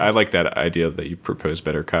theory. But I like that idea that you propose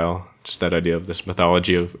better, Kyle. Just that idea of this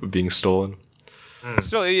mythology of being stolen.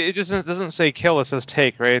 Still, it just doesn't say kill. It says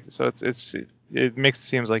take, right? So it makes it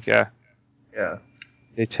seems like Yeah.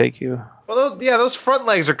 they take you. Well, those front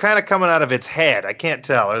legs are kind of coming out of its head. I can't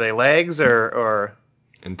tell. Are they legs or?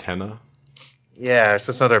 Antenna. Yeah, it's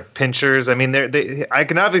just other pinchers. I mean, I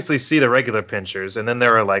can obviously see the regular pinchers, and then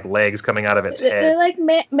there are legs coming out of its They're head. like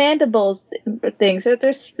mandibles things. They're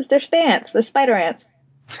spants. They're spider ants.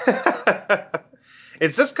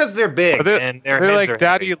 It's just because they're big and their They're heads like are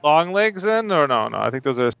daddy heavy. long legs then, or no? I think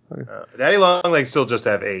those are. Daddy long legs still just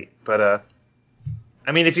have 8, but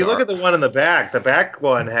I mean, if you look at the one in the back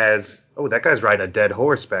one has. Oh, that guy's riding a dead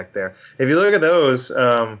horse back there. If you look at those,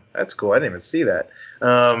 that's cool. I didn't even see that.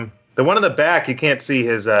 The one in the back, you can't see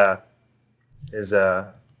his little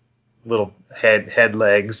head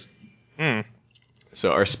legs.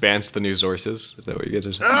 So are spants the new Zorses? Is that what you guys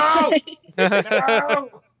are saying? No!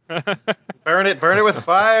 Burn it with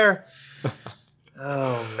fire.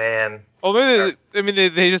 Oh man. Well, maybe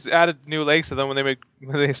they just added new legs to them when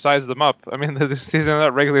they sized them up. I mean, these are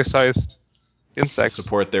not regular sized To insects.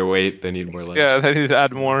 support their weight, they need more legs. Yeah, they need to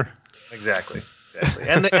add more. Exactly.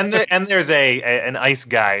 And there's an ice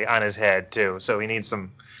guy on his head too, so he needs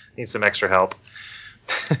some extra help.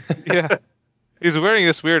 Yeah, he's wearing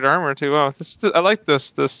this weird armor too. Oh, I like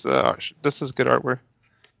this. This is good artwork.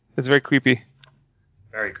 It's very creepy.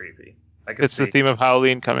 Very creepy. It's the theme of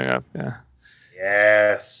Halloween coming up. Yeah.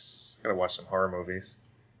 Yes. Gotta watch some horror movies.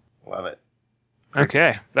 Love it.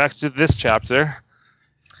 Okay, back to this chapter.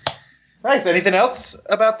 Nice. Anything else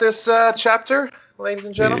about this chapter, ladies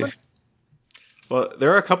and gentlemen? Well,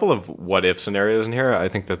 there are a couple of what-if scenarios in here. I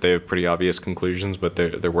think that they have pretty obvious conclusions, but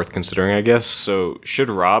they're worth considering, I guess. So, should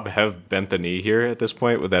Robb have bent the knee here at this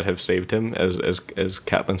point? Would that have saved him, as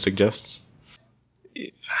Catelyn suggests?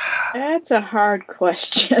 That's a hard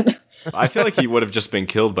question. I feel like he would have just been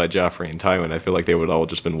killed by Joffrey and Tywin. I feel like they would all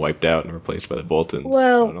just been wiped out and replaced by the Boltons.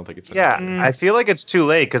 Well, so I don't think it's I feel like it's too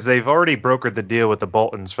late because they've already brokered the deal with the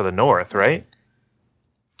Boltons for the North, right?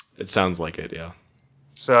 It sounds like it, yeah.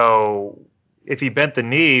 So if he bent the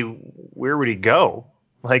knee, where would he go?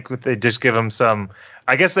 Like they just give him some.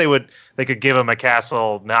 I guess they could give him a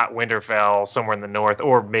castle, not Winterfell, somewhere in the north,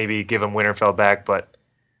 or maybe give him Winterfell back, but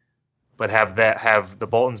have the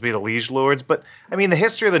Boltons be the liege lords. But I mean, the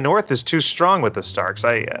history of the North is too strong with the Starks.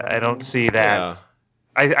 I don't see that. Yeah.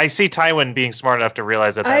 I see Tywin being smart enough to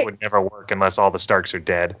realize that would never work unless all the Starks are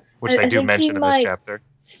dead, which they do mention in this chapter.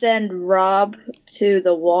 Send Robb to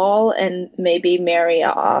the Wall and maybe marry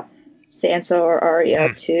off Sansa or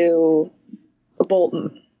Arya to a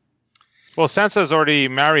Bolton. Well, Sansa's already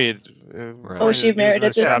married. Right. Oh, she married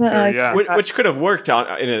at this chapter, yeah. Which could have worked in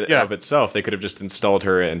and of itself. They could have just installed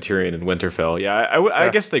her and Tyrion in Winterfell. Yeah, I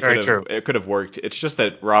guess they could have. It could have worked. It's just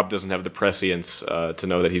that Robb doesn't have the prescience to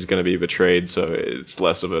know that he's going to be betrayed, so it's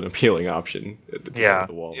less of an appealing option. Yeah,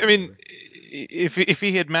 the wall. I mean, if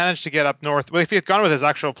he had managed to get up north, well, if he had gone with his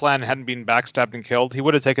actual plan and hadn't been backstabbed and killed, he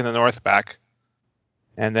would have taken the north back,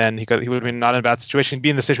 and then he would have been not in a bad situation. He'd be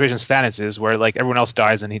in the situation Stannis is, where like everyone else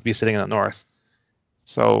dies and he'd be sitting in the north.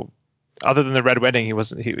 So, other than the Red Wedding,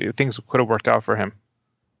 things could have worked out for him.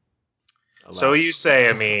 Alas. So you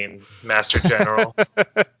say, Master General.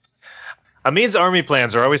 Amin's army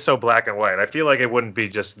plans are always so black and white. I feel like it wouldn't be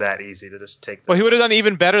just that easy to just take them. Well, he would have done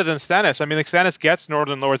even better than Stannis. I mean, like Stannis gets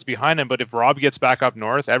Northern Lords behind him, but if Robb gets back up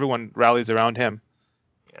north, everyone rallies around him.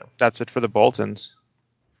 Yeah. That's it for the Boltons.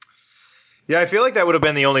 Yeah, I feel like that would have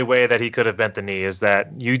been the only way that he could have bent the knee, is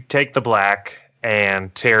that you take the black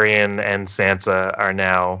and Tyrion and Sansa are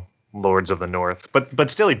now Lords of the North. But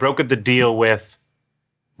still, he brokered the deal with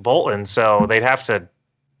Bolton, so they'd have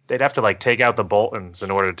to like take out the Boltons in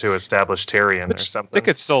order to establish Tyrion or something. They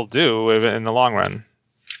could still do in the long run,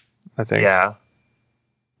 I think. Yeah,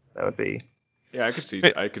 that would be. Yeah, I could see.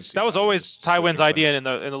 That was always Tywin's idea in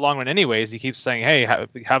the long run. Anyways, he keeps saying, "Hey,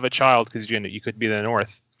 have a child because you could be the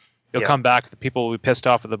North. You'll come back. The people will be pissed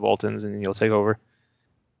off with the Boltons, and you'll take over."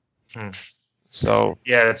 So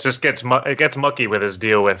yeah, it just gets mucky with his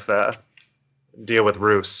deal with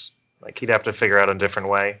Roose. Like he'd have to figure out a different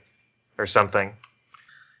way or something.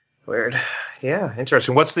 Weird. Yeah,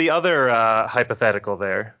 interesting. What's the other hypothetical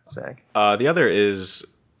there, Zach? The other is,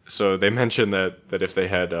 so they mentioned that if they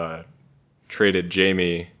had traded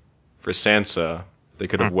Jaime for Sansa, they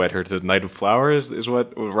could have wed her to the Knight of Flowers, is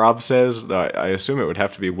what Robb says. I assume it would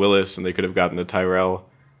have to be Willis, and they could have gotten the Tyrell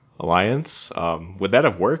alliance. Would that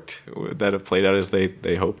have worked? Would that have played out as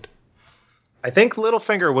they hoped? I think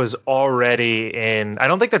Littlefinger was already in. I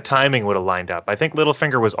don't think the timing would have lined up. I think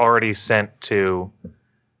Littlefinger was already sent to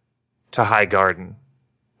High Garden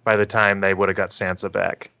by the time they would have got Sansa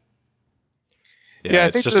back. Yeah,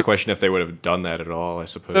 it's just a question if they would have done that at all, I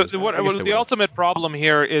suppose. The ultimate problem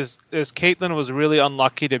here is Catelyn was really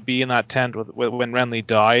unlucky to be in that tent when Renly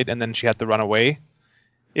died, and then she had to run away.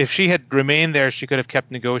 If she had remained there, she could have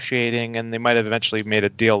kept negotiating, and they might have eventually made a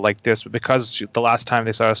deal like this. But because the last time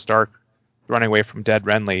they saw Stark running away from dead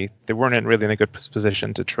Renly, they weren't really in a good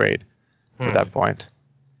position to trade at that point.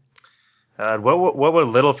 What would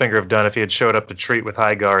Littlefinger have done if he had showed up to treat with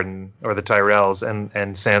Highgarden or the Tyrells and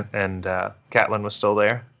Catelyn was still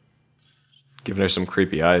there? Giving her some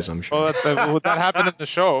creepy eyes, I'm sure. Well, that happened in the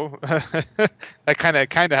show. That kind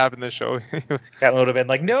of happened in the show. Catelyn would have been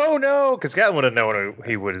like, no, because Catelyn would have known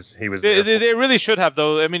he was there. They really should have,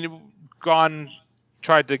 though. I mean,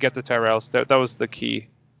 tried to get the Tyrells. That was the key.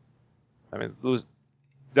 I mean, the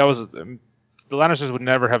Lannisters would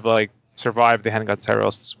never have survived if they hadn't got the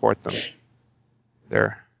Tyrells to support them.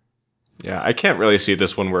 There. Yeah, I can't really see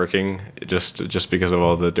this one working just because of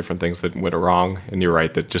all the different things that went wrong. And you're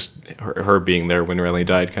right that just her being there when Renly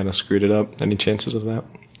died kind of screwed it up. Any chances of that?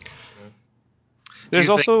 Do you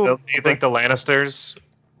think the Lannisters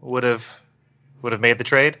would have made the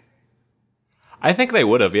trade? I think they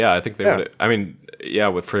would have. Yeah, I think they would have. I mean,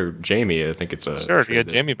 for Jaime, I think it's a sure. If you had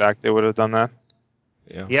Jaime back, they would have done that.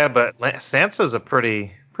 Yeah, but Sansa's a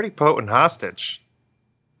pretty potent hostage.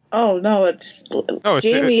 Oh no,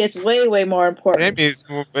 Jaime is way more important. Jaime is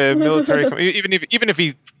military. even if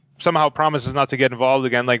he somehow promises not to get involved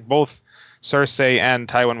again, like both Cersei and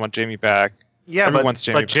Tywin want Jaime back. Yeah, but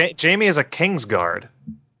Jaime is a Kingsguard.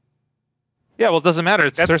 Yeah, well, it doesn't matter.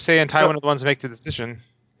 It's Cersei and Tywin are the ones who make the decision.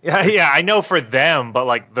 Yeah, I know for them,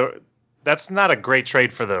 but that's not a great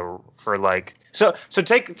trade So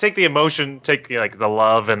take the emotion, take the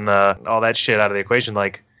love and all that shit out of the equation.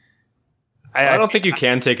 I don't think you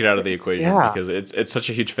can take it out of the equation because it's such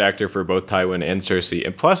a huge factor for both Tywin and Cersei.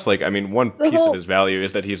 And plus, one piece of his value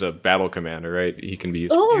is that he's a battle commander, right? He can be.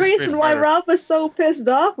 The whole reason why Robb was so pissed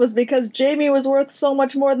off was because Jaime was worth so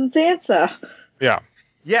much more than Sansa. Yeah.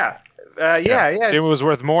 Jaime was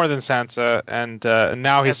worth more than Sansa, and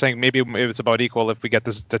now he's saying maybe it's about equal if we get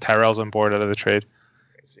the Tyrells on board out of the trade.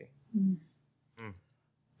 Crazy.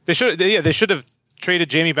 They should have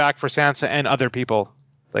traded Jaime back for Sansa and other people,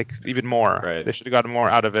 like even more. Right. They should have gotten more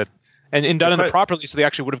out of it, and done it properly, so they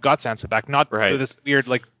actually would have got Sansa back, not this weird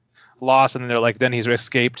like loss, and then they're like, then he's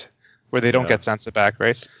escaped, where they don't get Sansa back,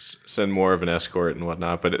 right? Send more of an escort and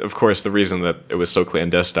whatnot. But of course, the reason that it was so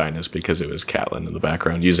clandestine is because it was Catelyn in the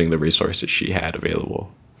background using the resources she had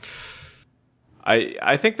available.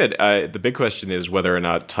 I think that the big question is whether or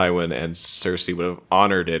not Tywin and Cersei would have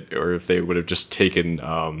honored it, or if they would have just taken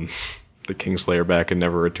the Kingslayer back and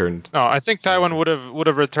never returned. No, I think Tywin would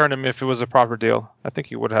have returned him if it was a proper deal. I think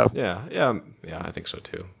he would have. Yeah, I think so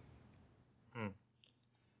too.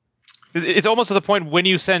 It's almost to the point when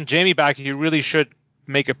you send Jaime back, you really should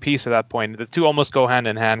make a peace at that point. The two almost go hand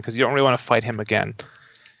in hand because you don't really want to fight him again.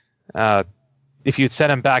 If you'd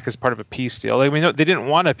send him back as part of a peace deal, I mean, they didn't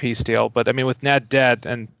want a peace deal, but I mean, with Ned dead,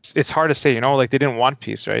 and it's hard to say, like they didn't want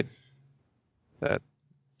peace, right? Right.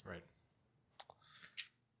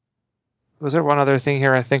 Was there one other thing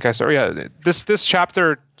here? I think I saw. Yeah, this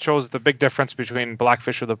chapter shows the big difference between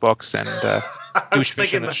Blackfish of the books and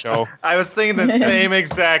Douchefish in the show. I was thinking the same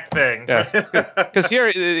exact thing. Yeah, because here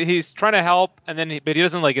he's trying to help, but he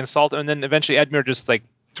doesn't like insult him, and then eventually Edmure just like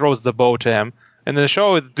throws the bow to him. And in the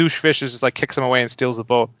show, Douchefish is just like kicks him away and steals the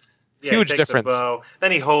bow. Huge difference. The bow.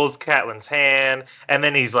 Then he holds Catelyn's hand, and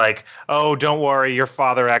then he's like, "Oh, don't worry, your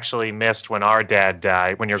father actually missed when our dad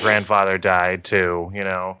died, when your grandfather died too."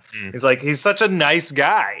 He's such a nice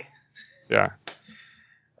guy. Yeah.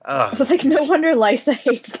 Like, no wonder Lysa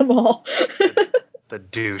hates them all. The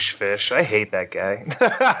Douchefish. I hate that guy.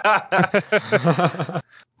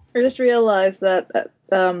 I just realized that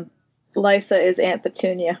Lysa is Aunt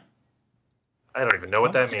Petunia. I don't even know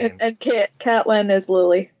what that means. And Catelyn is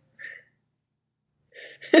Lily.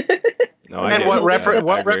 No, and what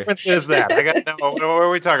reference is that? I got no. What are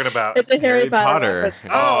we talking about? It's a Harry Potter.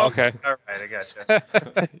 Oh, okay. All right, I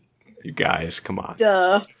gotcha. You guys, come on.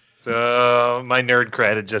 Duh. So my nerd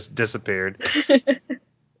cred had just disappeared.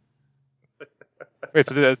 Wait,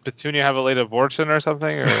 so did Petunia have a late abortion or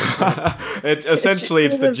something? Or? Essentially,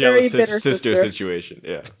 it's the jealous sister situation.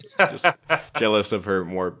 Yeah, just jealous of her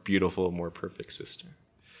more beautiful, more perfect sister.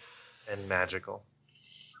 And magical.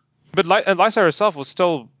 But Lysa herself was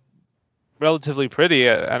still relatively pretty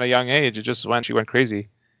at a young age. It just when she went crazy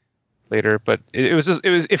later. But it was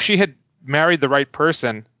if she had married the right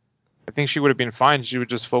person, I think she would have been fine. She would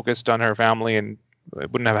just focused on her family and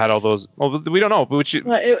wouldn't have had all those. Well, we don't know. But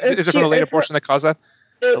is it from a late abortion that caused that?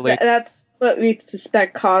 That's what we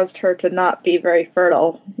suspect caused her to not be very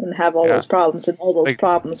fertile and have all those problems and all those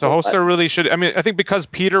problems. So Hoster really should. I mean, I think because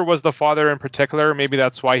Peter was the father in particular, maybe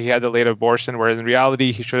that's why he had the late abortion. Where in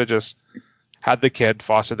reality, he should have just had the kid,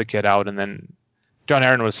 fostered the kid out, and then Jon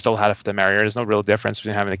Arryn would still have to marry her. There's no real difference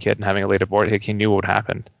between having a kid and having a late abortion. He knew what would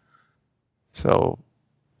happen. So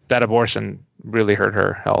that abortion really hurt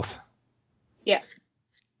her health. Yeah.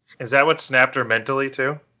 Is that what snapped her mentally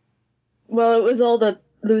too? Well, it was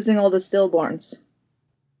losing all the stillborns.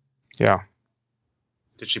 Yeah.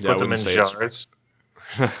 Did she put them in jars?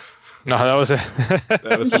 No, that was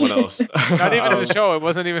that was someone else. Not even in the show. It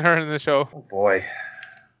wasn't even her in the show. Oh boy.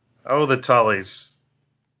 Oh, the Tullys.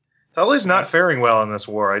 Tully's not faring well in this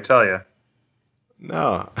war, I tell you.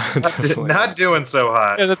 No, not doing so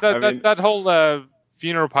hot. Yeah, that whole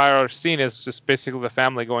funeral pyre scene is just basically the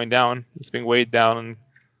family going down. It's being weighed down and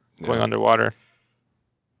going underwater.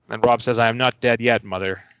 And Robb says, "I am not dead yet,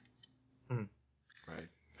 mother." Right.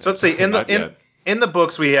 So let's see. In the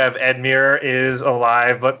books, we have Edmure is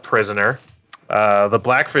alive but prisoner. The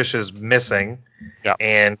Blackfish is missing,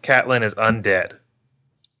 and Catelyn is undead.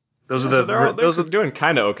 Those are those are doing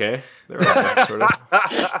kind of okay. They're all back, sort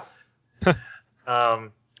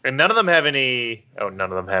of. And none of them have any. Oh, none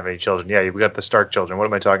of them have any children. Yeah, we got the Stark children. What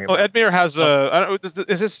am I talking about? Oh, Edmure has a. I don't know,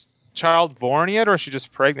 is this child born yet, or is she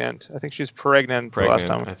just pregnant? I think she's pregnant the last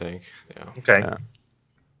time. I think. Yeah. Okay. Yeah.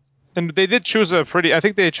 And they did choose I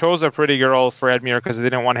think they chose a pretty girl for Edmure because they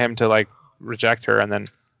didn't want him to like reject her and then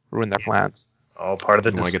ruin their plans. All part of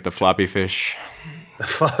the. Want to get the floppy fish. The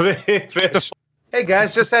floppy fish. Hey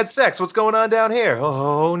guys, just had sex. What's going on down here?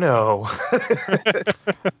 Oh no.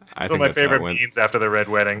 I think one of my favorite memes after the Red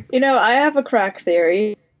Wedding. I have a crack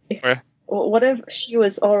theory. Okay. What if she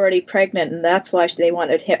was already pregnant and that's why they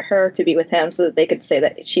wanted her to be with him so that they could say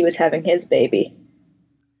that she was having his baby?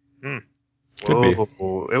 Could be.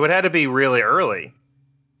 It would have to be really early.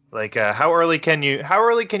 Like how early can you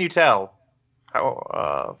tell?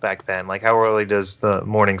 Back then, like how early does the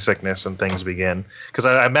morning sickness and things begin? Because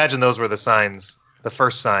I imagine those were the signs, the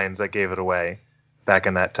first signs that gave it away back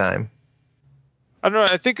in that time. I don't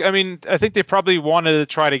know. I think they probably wanted to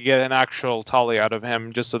try to get an actual Tully out of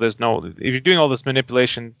him, just so there's no. If you're doing all this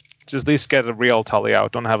manipulation, just at least get a real Tully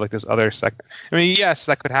out. Don't have like this other second. I mean, yes,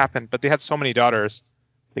 that could happen, but they had so many daughters,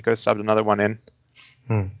 they could have subbed another one in.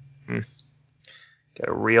 Get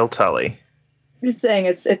a real Tully. Just saying,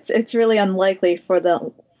 it's really unlikely for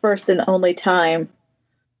the first and only time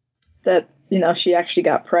that she actually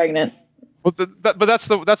got pregnant. Well, but that's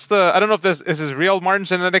the I don't know if this is real Martin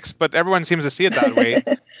genetics, but everyone seems to see it that way.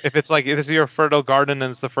 If it's like this is your fertile garden and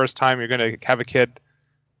it's the first time you're gonna have a kid,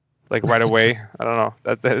 like right away. I don't know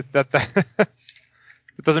that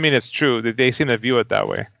it doesn't mean it's true. They seem to view it that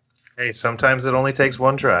way. Hey, sometimes it only takes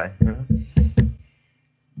one try.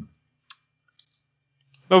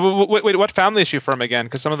 No, but wait, what family is she from again?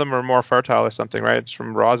 Because some of them are more fertile or something, right? It's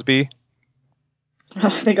from Rosby. Oh,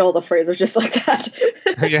 I think all the phrases are just like that.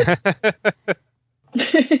 Yeah.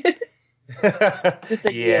 Just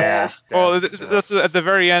like, yeah. Well, that's at the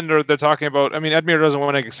very end, or they're talking about. I mean, Edmure doesn't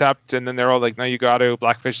want to accept, and then they're all like, "No, you got to."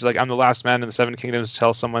 Blackfish is like, "I'm the last man in the Seven Kingdoms to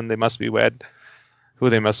tell someone they must be wed, who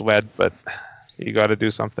they must wed, but you got to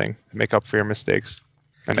do something to make up for your mistakes."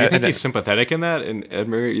 And do you think he's sympathetic in that, and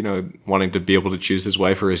Edmure, wanting to be able to choose his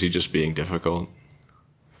wife, or is he just being difficult?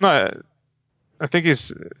 No, I think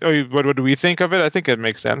he's. What do we think of it? I think it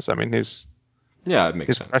makes sense. I mean, it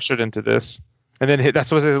makes sense. Pressured into this, and then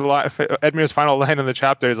that's what Edmure's final line in the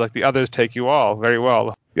chapter is like, "The others take you all very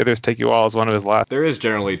well." The others take you all is one of his last. There is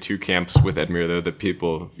generally two camps with Edmure, though, that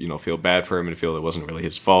people feel bad for him and feel it wasn't really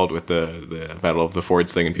his fault with the Battle of the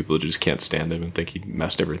Fords thing, and people who just can't stand him and think he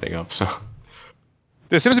messed everything up. So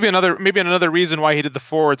there seems to be another reason why he did the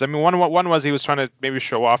Fords. I mean, one was he was trying to maybe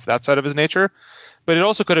show off that side of his nature. But it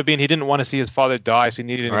also could have been he didn't want to see his father die, so he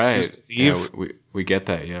needed an excuse to leave. Yeah, we get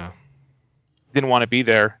that, yeah. Didn't want to be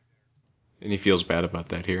there. And he feels bad about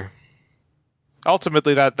that here.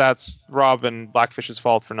 Ultimately, that's Robb and Blackfish's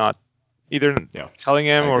fault for not either telling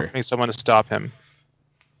him or getting someone to stop him.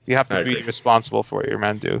 You have to be responsible for what your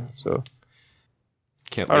men do. So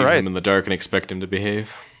can't leave him in the dark and expect him to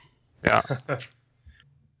behave. Yeah.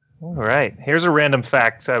 All right. Here's a random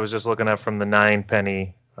fact I was just looking up from the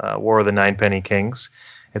Ninepenny War of the Ninepenny Kings.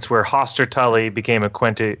 It's where Hoster Tully became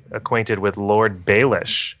acquainted with Lord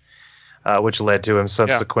Baelish, which led to him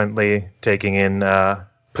subsequently taking in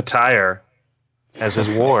Pattaya as his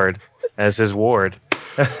ward.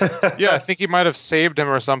 Yeah, I think he might have saved him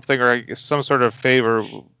or something, or some sort of favor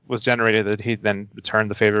was generated that he then returned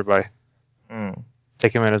the favor by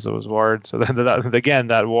taking him in as his ward. So then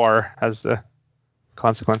that war has the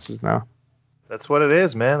consequences now. That's what it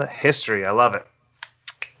is, man. History. I love it.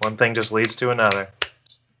 One thing just leads to another.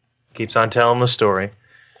 Keeps on telling the story.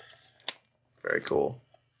 Very cool.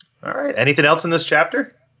 All right. Anything else in this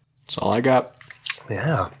chapter? That's all I got.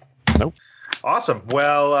 Yeah. Nope. Awesome.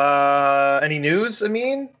 Well, any news,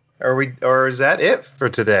 Amin? Or is that it for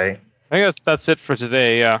today? I think that's it for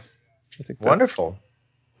today, yeah. I think wonderful.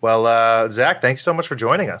 Well, Zach, thanks so much for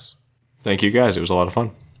joining us. Thank you, guys. It was a lot of fun.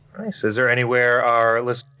 Nice. Is there anywhere our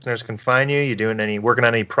listeners can find you? You working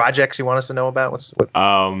on any projects you want us to know about?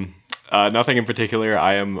 Nothing in particular.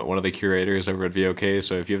 I am one of the curators over at VOK.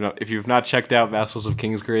 So if you've not checked out Vassals of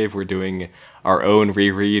Kingsgrave, we're doing our own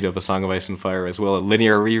reread of A Song of Ice and Fire, as well, a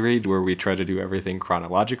linear reread where we try to do everything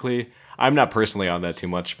chronologically. I'm not personally on that too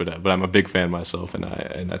much, but I'm a big fan myself, and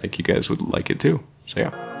I think you guys would like it too. So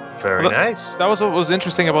yeah. Very nice. That was what was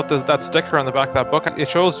interesting about that sticker on the back of that book. It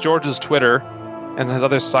shows George's Twitter and his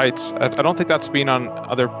other sites. I don't think that's been on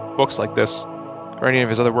other books like this or any of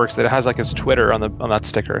his other works, that it has like his Twitter on that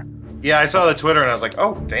sticker. Yeah, I saw the Twitter and I was like,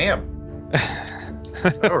 oh, damn.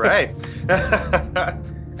 All right.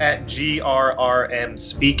 At GRRM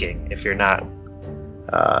Speaking, if you're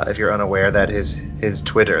unaware, that is his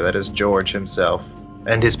Twitter. That is George himself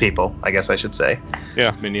and his people, I guess I should say.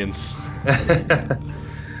 Yeah. His minions.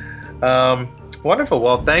 Wonderful.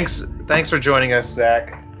 Well, thanks for joining us,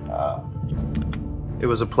 Zach. It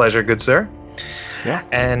was a pleasure, good sir. Yeah.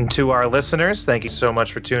 And to our listeners, thank you so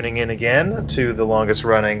much for tuning in again to the longest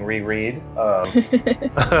running reread of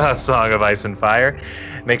A Song of Ice and Fire.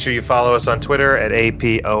 Make sure you follow us on Twitter at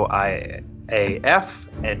APOIAF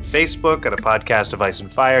and Facebook at A Podcast of Ice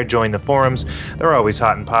and Fire. Join the forums. They're always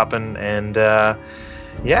hot and popping. And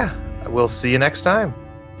we'll see you next time.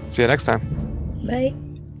 See you next time. Bye.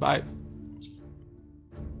 Bye.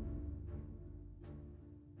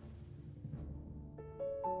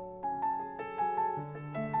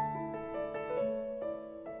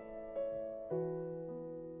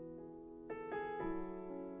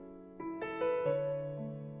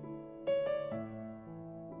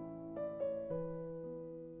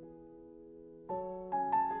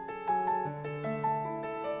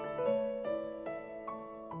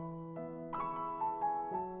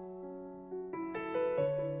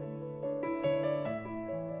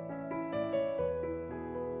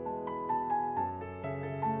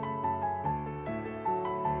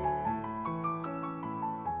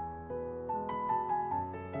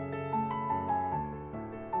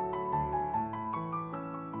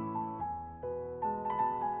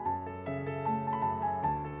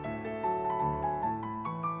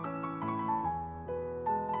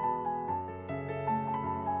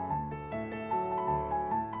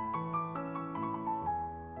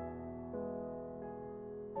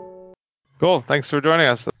 Cool. Thanks for joining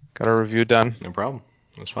us. Got our review done. No problem.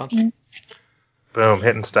 It was fun. Boom,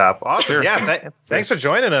 hit and stop. Awesome. Cheers. Yeah, thanks for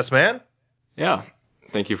joining us, man. Yeah.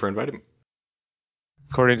 Thank you for inviting me.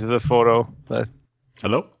 According to the photo.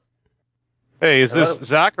 Hello? Hey, is Hello? this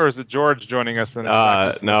Zach or is it George joining us?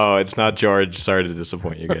 No, it's not George. Sorry to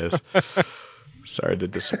disappoint you guys. Sorry to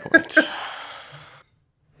disappoint.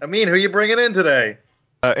 I mean, who are you bringing in today?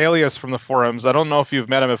 Alias from the forums. I don't know if you've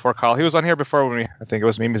met him before, Kyle. He was on here before when I think it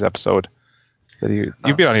was Mimi's episode.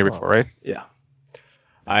 You've been on here before, right? Yeah.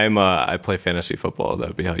 I play fantasy football. That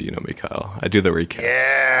would be how you know me, Kyle. I do the recaps.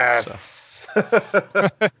 Yes.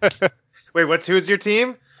 So. Wait, who's your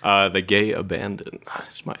team? The Gay Abandon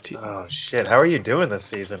is my team. Oh shit! How are you doing this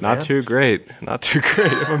season? Not too great.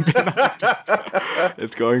 If I'm being honest.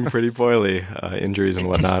 It's going pretty poorly. Injuries and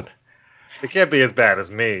whatnot. It can't be as bad as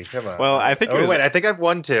me. Come on. Well, I think. I think I've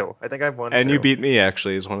won two. And you beat me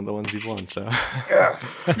actually. Is one of the ones you've won. So. Yes.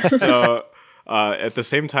 So. At the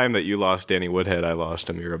same time that you lost Danny Woodhead, I lost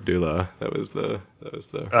Amir Abdullah. That was the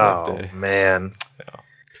rough day. Man.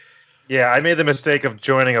 Yeah, I made the mistake of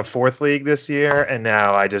joining a fourth league this year, and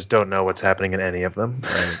now I just don't know what's happening in any of them.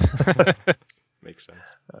 Right. Makes sense.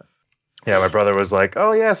 Yeah, my brother was like,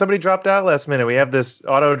 "Oh yeah, somebody dropped out last minute. We have this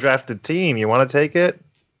auto drafted team. You want to take it?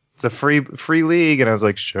 It's a free league." And I was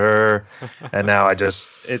like, "Sure." And now I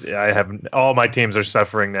have all my teams are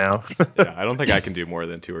suffering now. Yeah, I don't think I can do more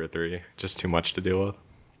than 2 or 3. Just too much to deal with.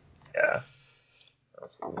 Yeah.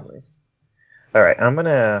 Absolutely. All right, I'm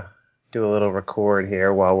gonna do a little record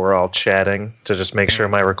here while we're all chatting to just make sure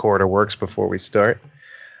my recorder works before we start.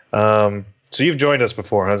 So you've joined us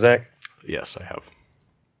before, huh, Zach? Yes, I have.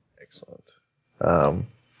 Excellent.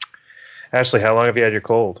 Ashley, how long have you had your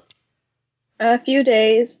cold? A few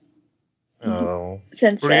days. Oh.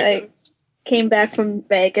 Since I came back from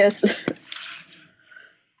Vegas.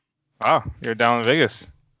 Wow, you're down in Vegas.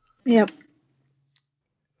 Yep.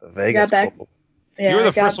 The Vegas cold. Yeah, you were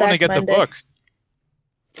the first one to get Monday. the book.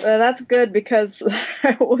 That's good because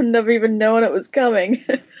I wouldn't have even known it was coming.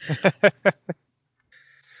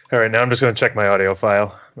 All right, now I'm just going to check my audio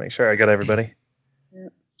file. Make sure I got everybody.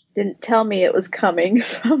 Didn't tell me it was coming.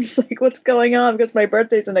 So I'm just like, what's going on? Because my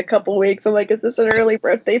birthday's in a couple weeks. I'm like, is this an early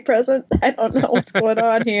birthday present? I don't know what's going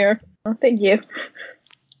on here. Oh, thank you.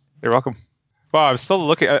 You're welcome. Wow, I'm still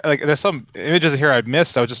looking. Like, there's some images here I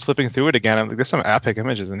missed. I was just flipping through it again. I'm like, there's some epic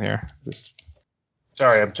images in here.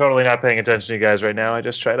 Sorry, I'm totally not paying attention to you guys right now. I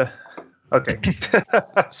just try to... Okay.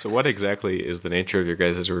 So what exactly is the nature of your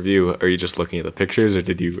guys' review? Are you just looking at the pictures, or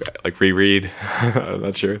did you reread? I'm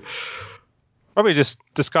not sure. Probably just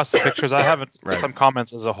discuss the pictures. I haven't some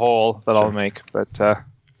comments as a whole that I'll make, but I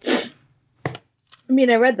mean,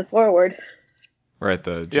 I read the foreward. Right.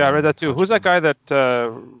 I read that too. Who's that guy that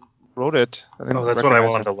wrote it? That's what I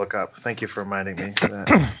wanted to look up. Thank you for reminding me of that.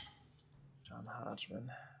 John Hodgman.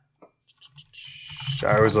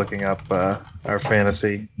 I was looking up our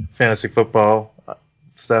fantasy football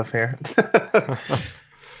stuff here.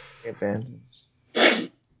 Abandons.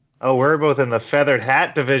 Oh, we're both in the feathered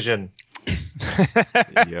hat division.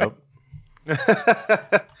 Yep.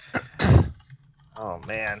 Oh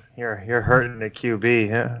man, you're hurting at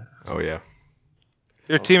QB, huh? Oh yeah.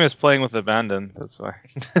 Your team is playing with abandon. That's why.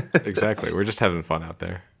 Exactly. We're just having fun out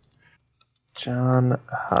there. John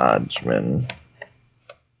Hodgman.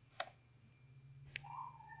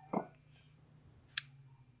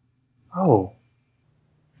 Oh,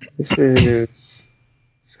 this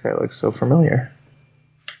guy looks so familiar.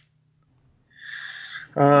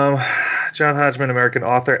 John Hodgman, American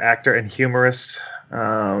author, actor, and humorist. In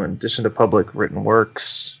addition to public written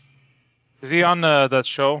works. Is he on that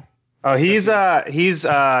show? Oh, he's the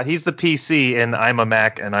PC in I'm a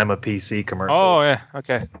Mac and I'm a PC commercial. Oh yeah,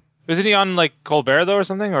 okay. Isn't he on like Colbert though or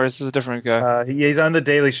something, or is this a different guy? He's on the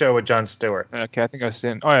Daily Show with Jon Stewart. Okay, I think I've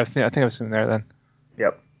seen. Oh, yeah, I think I've seen him there then.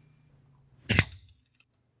 Yep.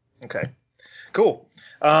 Okay. Cool.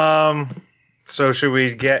 So should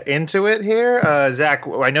we get into it here? Zach,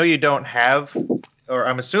 I know you don't have, or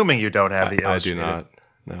I'm assuming you don't have the illustrated. I do not.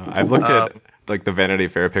 No, I've looked at the Vanity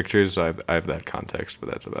Fair pictures, so I have that context, but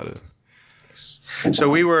that's about it. So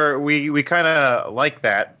we kind of like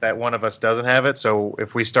that one of us doesn't have it. So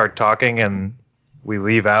if we start talking and we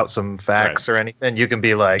leave out some facts or anything, you can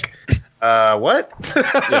be like, what?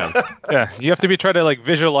 Yeah. You have to try to like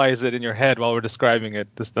visualize it in your head while we're describing it.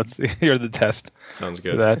 That's you're the test. Sounds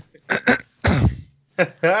good. For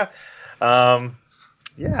that.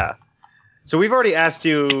 Yeah. So we've already asked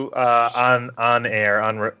you on air,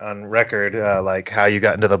 on record, like how you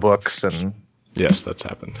got into the books and. Yes, that's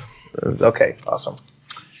happened. Okay, awesome,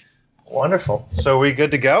 wonderful. So we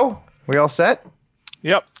good to go? We all set?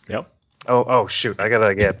 Yep. Oh shoot! I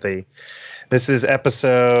gotta get the. This is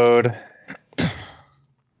episode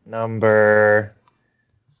number.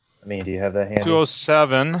 I mean, do you have that handy?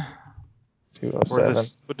 207. 207.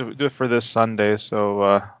 We'll do it for this Sunday,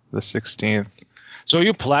 so the 16th. So are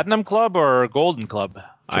you Platinum Club or Golden Club?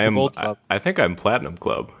 I am. Gold Club. I think I'm Platinum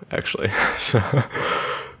Club actually. So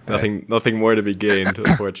nothing more to be gained,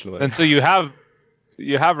 unfortunately. And so you have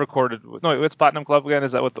recorded. No, what's Platinum Club again?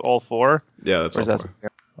 Is that with all four? Yeah, that's all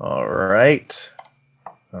four. All right.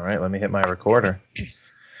 Let me hit my recorder.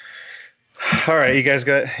 All right, you guys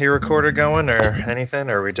got your recorder going or anything,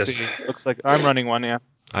 or we just? Looks like I'm running one. Yeah.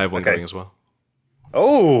 I have one going as well.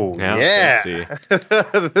 Oh yeah.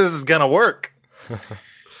 This is gonna work.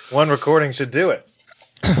 One recording should do it.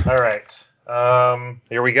 All right.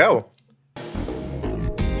 Here we go.